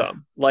feel Yeah,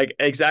 dumb. Like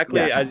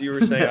exactly yeah. as you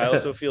were saying, I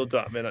also feel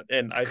dumb.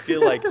 And I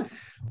feel like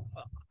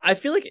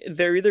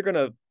they're either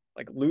gonna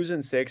like lose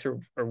in 6 or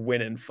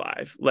win in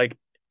 5. Like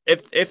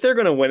if they're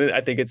gonna win it,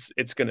 I think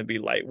it's gonna be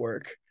light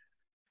work.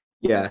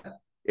 Yeah.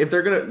 If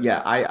they're gonna,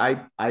 yeah,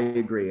 I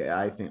agree.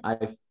 I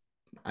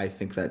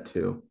think that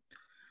too.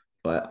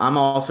 But I'm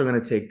also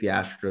gonna take the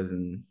Astros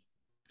and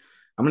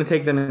I'm gonna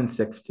take them in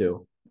 6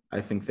 too.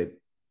 I think they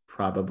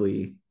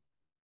probably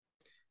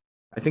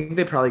I think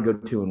they probably go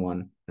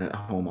 2-1 at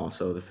home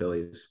also, the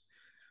Phillies.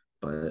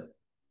 But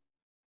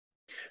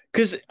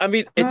Because I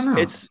mean I don't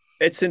know.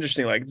 it's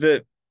interesting. Like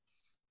the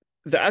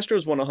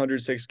Astros won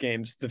 106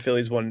 games, the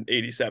Phillies won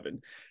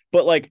 87.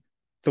 But like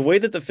the way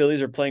that the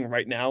Phillies are playing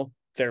right now,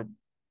 they're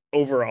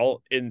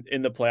overall in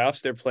the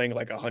playoffs, they're playing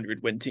like a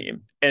 100 win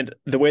team. And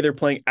the way they're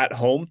playing at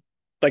home,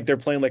 like they're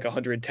playing like a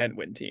 110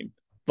 win team.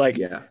 Like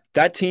Yeah.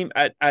 that team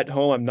at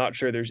home, I'm not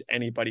sure there's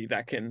anybody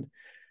that can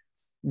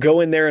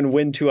go in there and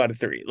win 2 out of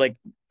 3. Like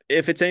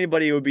if it's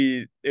anybody, it would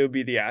be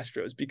the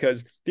Astros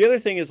because the other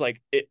thing is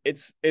like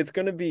it's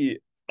going to be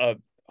a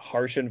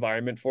harsh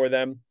environment for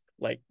them.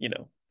 Like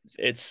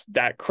it's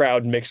that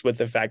crowd mixed with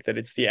the fact that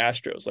it's the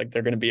Astros. Like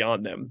they're going to be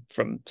on them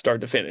from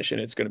start to finish,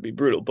 and it's going to be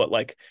brutal. But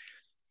like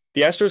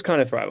the Astros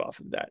kind of thrive off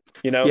of that,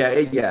 you know?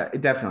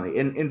 Definitely.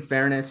 In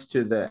fairness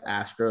to the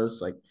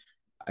Astros, like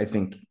I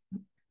think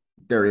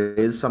there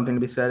is something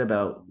to be said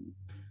about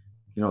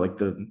like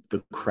the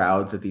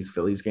crowds at these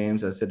Phillies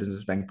games at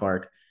Citizens Bank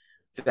Park.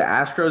 The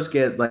Astros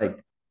get like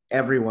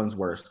everyone's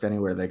worst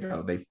anywhere they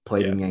go. They've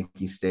played Yeah. in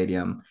Yankee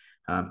Stadium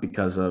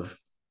because of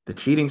the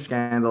cheating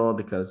scandal,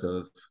 because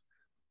of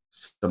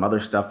some other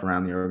stuff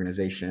around the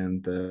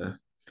organization, the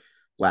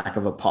lack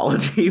of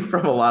apology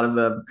from a lot of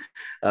them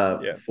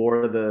Yeah.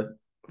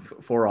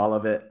 for all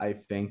of it. I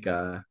think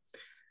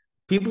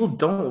people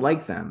don't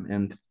like them,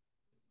 and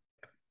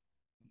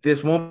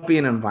this won't be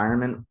an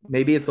environment.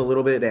 Maybe it's a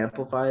little bit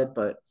amplified,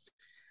 but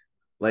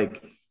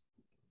like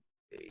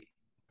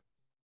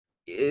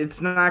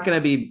it's not going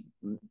to be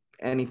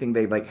anything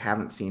they like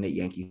haven't seen at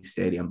Yankee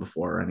Stadium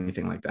before or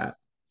anything like that.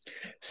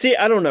 See,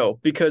 I don't know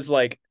because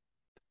like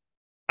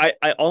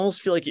I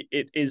almost feel like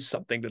it is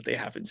something that they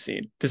haven't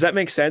seen. Does that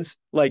make sense?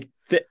 Like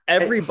the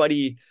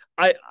everybody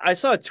I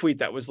saw a tweet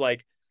that was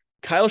like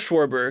Kyle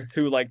Schwarber,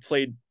 who like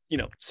played,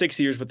 6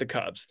 years with the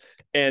Cubs,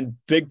 and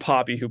Big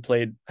Poppy, who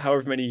played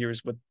however many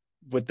years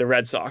with the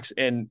Red Sox,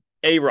 and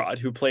A-Rod,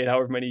 who played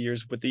however many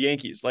years with the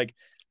Yankees. Like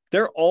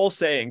they're all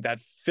saying that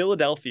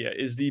Philadelphia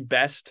is the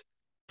best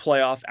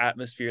playoff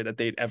atmosphere that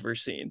they'd ever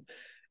seen.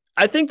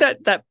 I think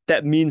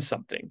that means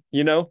something,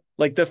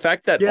 like the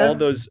fact that all Yeah,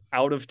 those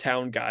out of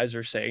town guys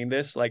are saying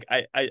this. Like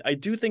I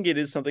do think it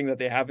is something that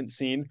they haven't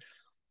seen.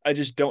 I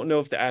just don't know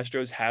if the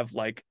Astros have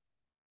like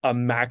a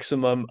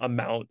maximum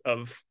amount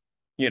of,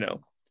 you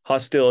know,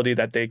 hostility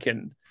that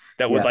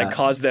would like yeah,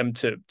 cause them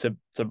to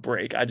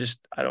break. I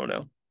don't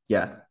know.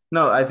 yeah.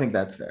 No, I think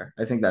that's fair.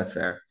 I think that's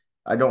fair.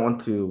 I don't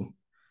want to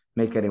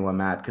make anyone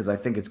mad because I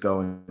think it's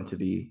going to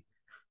be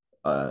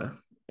uh,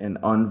 an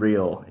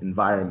unreal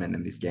environment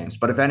in these games.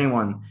 But if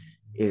anyone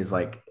is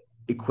like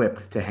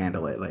equipped to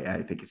handle it, like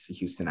I think it's the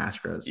Houston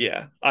Astros.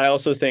 Yeah. I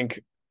also think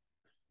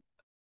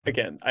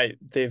again,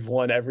 they've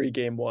won every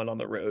game one on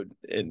the road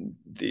in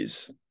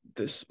this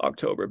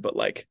October, but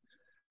like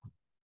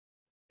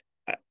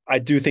I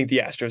do think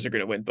the Astros are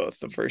going to win both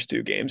the first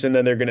two games, and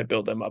then they're going to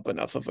build them up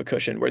enough of a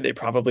cushion where they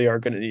probably are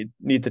going to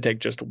need to take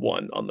just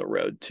one on the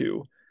road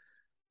to,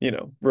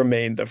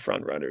 remain the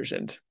front runners.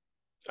 And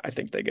I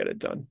think they get it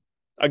done.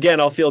 Again,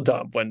 I'll feel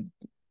dumb when,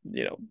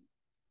 you know,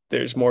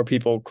 there's more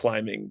people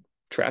climbing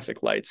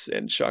traffic lights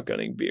and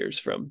shotgunning beers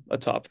from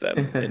atop them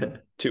in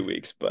 2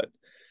 weeks, but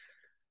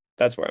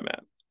that's where I'm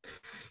at.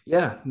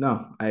 Yeah,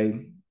 no,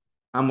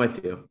 I'm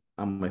with you.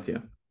 I'm with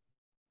you.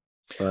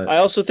 I But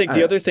also think I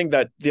the other thing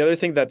that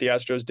the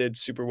Astros did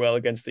super well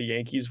against the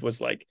Yankees was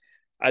like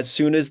as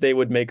soon as they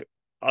would make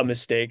a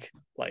mistake,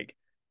 like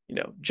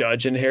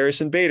Judge and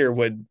Harrison Bader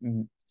would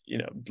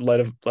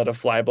let a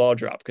fly ball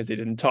drop because they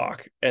didn't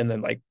talk, and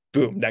then like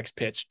boom, next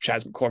pitch,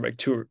 Chas McCormick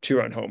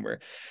two-run homer,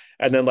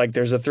 and then like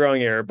there's a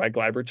throwing error by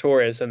Gleyber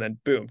Torres, and then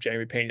boom,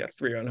 Jeremy Pena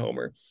 3-run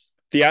homer.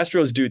 The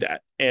Astros do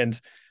that, and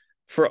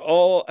for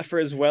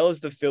as well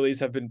as the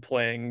Phillies have been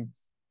playing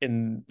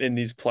in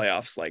these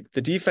playoffs, like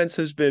the defense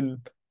has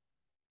been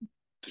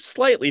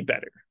slightly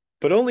better,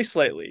 but only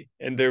slightly,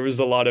 and there was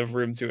a lot of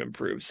room to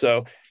improve.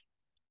 So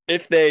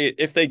if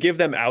they give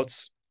them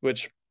outs,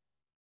 which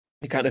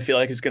I kind of feel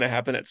like is going to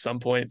happen at some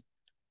point,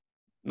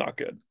 not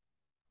good.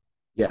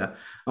 yeah,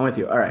 I'm with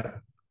you. All right.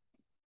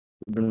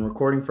 We've been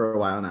recording for a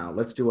while now.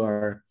 Let's do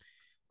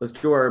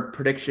our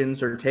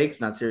predictions or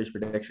takes, not serious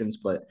predictions,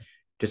 but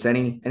just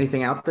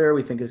anything out there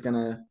we think is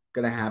gonna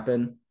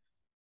happen.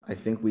 I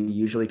think we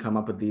usually come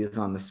up with these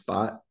on the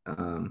spot.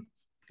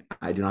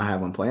 I do not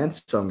have one planned,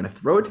 so I'm gonna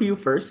throw it to you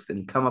first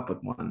and come up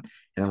with one,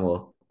 and then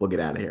we'll get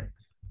out of here.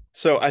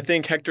 So I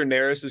think Hector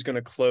Neris is going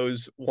to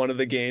close one of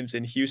the games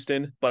in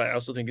Houston, but I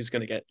also think he's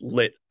going to get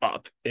lit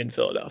up in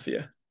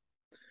Philadelphia.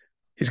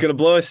 He's going to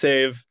blow a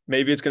save.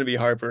 Maybe it's going to be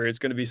Harper. It's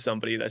going to be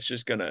somebody that's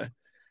just going to.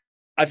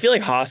 I feel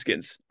like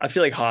Hoskins. I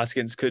feel like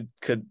Hoskins could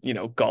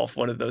golf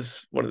one of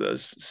those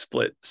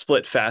split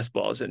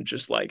fastballs and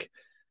just like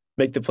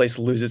make the place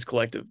lose its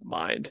collective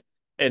mind.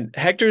 And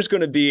Hector's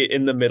going to be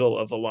in the middle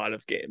of a lot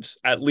of games,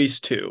 at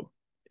least two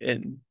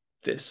in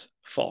this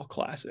fall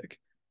classic.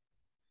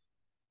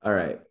 All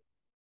right.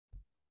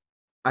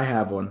 I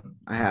have one.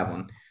 I have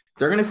one.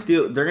 They're gonna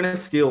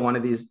steal one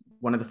of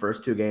the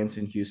first two games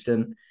in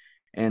Houston,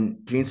 and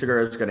Gene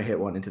Segura is gonna hit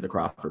one into the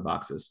Crawford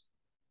boxes.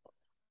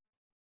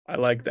 I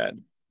like that.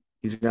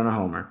 He's gonna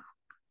homer.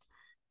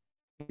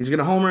 He's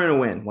gonna homer and a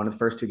win one of the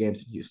first two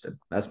games in Houston.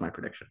 That's my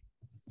prediction.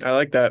 I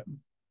like that.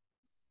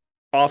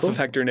 Off of Cool.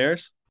 Hector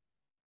Neris.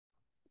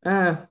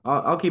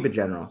 I'll keep it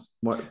general.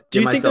 Do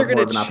Give you think they're myself more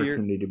gonna of an cheer?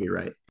 opportunity to be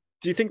right.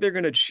 Do you think they're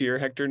gonna cheer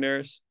Hector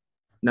Neris?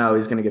 No,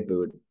 he's gonna get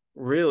booed.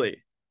 Really?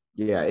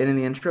 Yeah, and in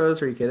the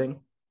intros, are you kidding?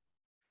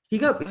 He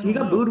got I he don't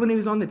got know. booed when he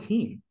was on the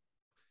team.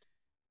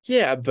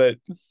 Yeah, but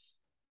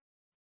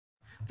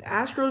The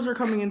Astros are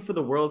coming in for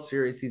the World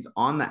Series. He's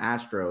on the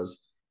Astros.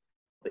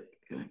 Like,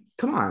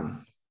 come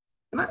on.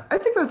 And I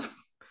think that's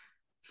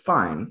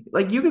fine.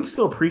 Like you can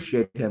still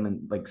appreciate him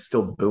and like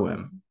still boo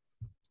him.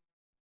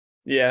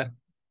 yeah,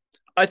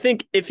 I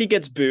think if he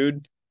gets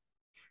booed,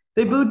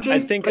 They booed I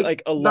Jason think like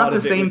like a not lot the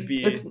of it would same.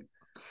 be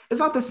It's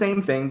not the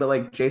same thing, but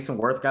like Jason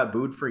Worth got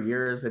booed for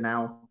years, and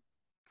now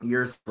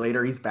years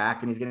later he's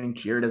back and he's getting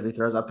cheered as he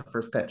throws out the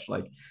first pitch.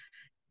 Like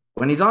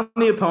when he's on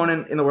the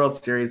opponent in the World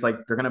Series, like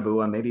they're gonna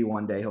boo him. Maybe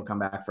one day he'll come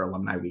back for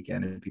alumni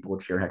weekend and people will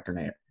cheer Hector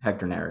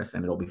Neris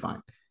and it'll be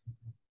fine.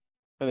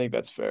 I think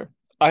that's fair.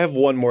 I have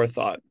one more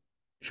thought.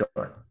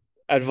 Sure.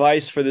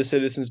 Advice for the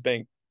Citizens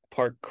Bank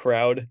Park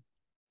crowd.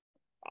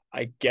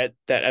 I get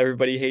that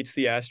everybody hates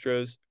the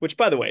Astros, which,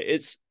 by the way,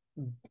 it's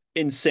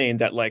insane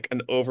that like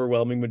an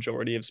overwhelming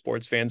majority of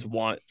sports fans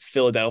want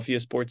Philadelphia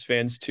sports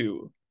fans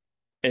to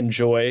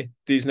enjoy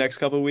these next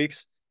couple of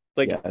weeks.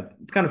 Like, Yeah,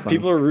 it's kind of funny.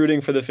 people are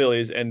rooting for the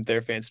Phillies and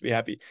their fans to be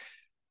happy.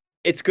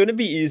 It's going to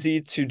be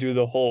easy to do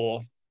the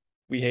whole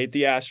we hate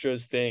the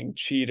Astros thing,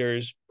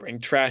 cheaters, bring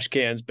trash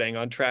cans, bang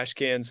on trash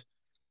cans.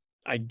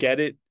 I get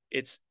it.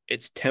 It's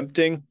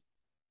tempting.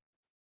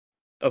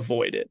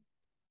 Avoid it.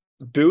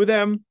 Boo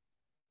them,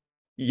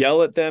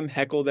 yell at them,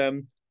 heckle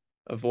them,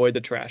 avoid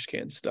the trash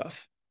can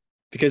stuff.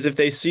 Because if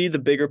they see the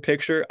bigger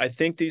picture, I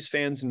think these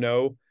fans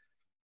know,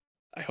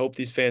 I hope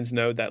these fans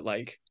know that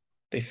like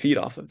they feed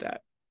off of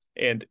that.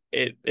 And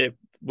it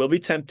will be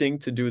tempting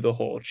to do the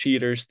whole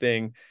cheaters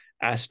thing,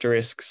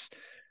 asterisks,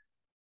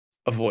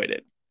 avoid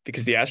it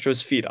because the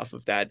Astros feed off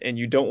of that. And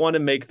you don't want to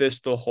make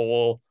this the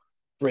whole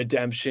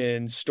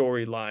redemption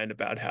storyline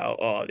about how,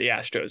 oh, the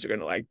Astros are going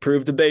to like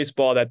prove to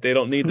baseball that they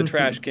don't need the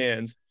trash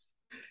cans.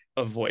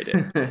 Avoid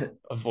it.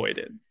 Avoid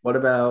it. What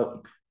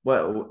about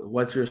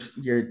what's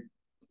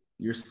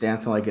your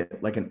stance on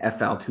like an F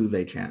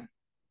Altuve chant?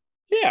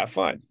 Yeah,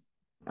 fine.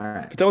 All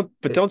right.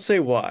 Don't say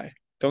why.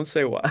 Don't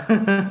say why.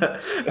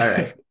 All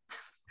right.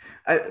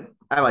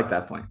 I like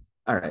that point.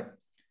 All right.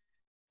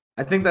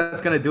 I think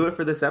that's going to do it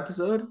for this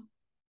episode.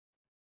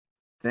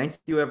 Thank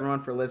you,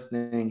 everyone, for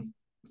listening.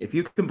 If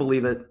you can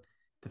believe it,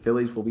 the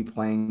Phillies will be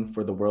playing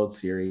for the World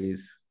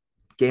Series.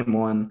 Game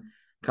 1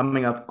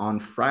 coming up on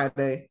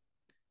Friday.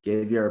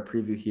 Gave you our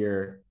preview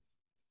here.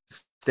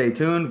 Stay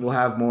tuned. We'll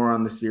have more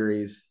on the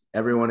series.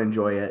 Everyone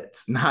enjoy it.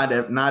 It's not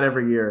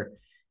every year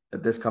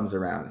that this comes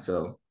around.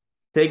 So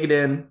take it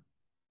in.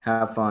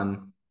 Have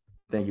fun.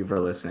 Thank you for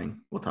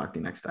listening. We'll talk to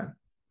you next time.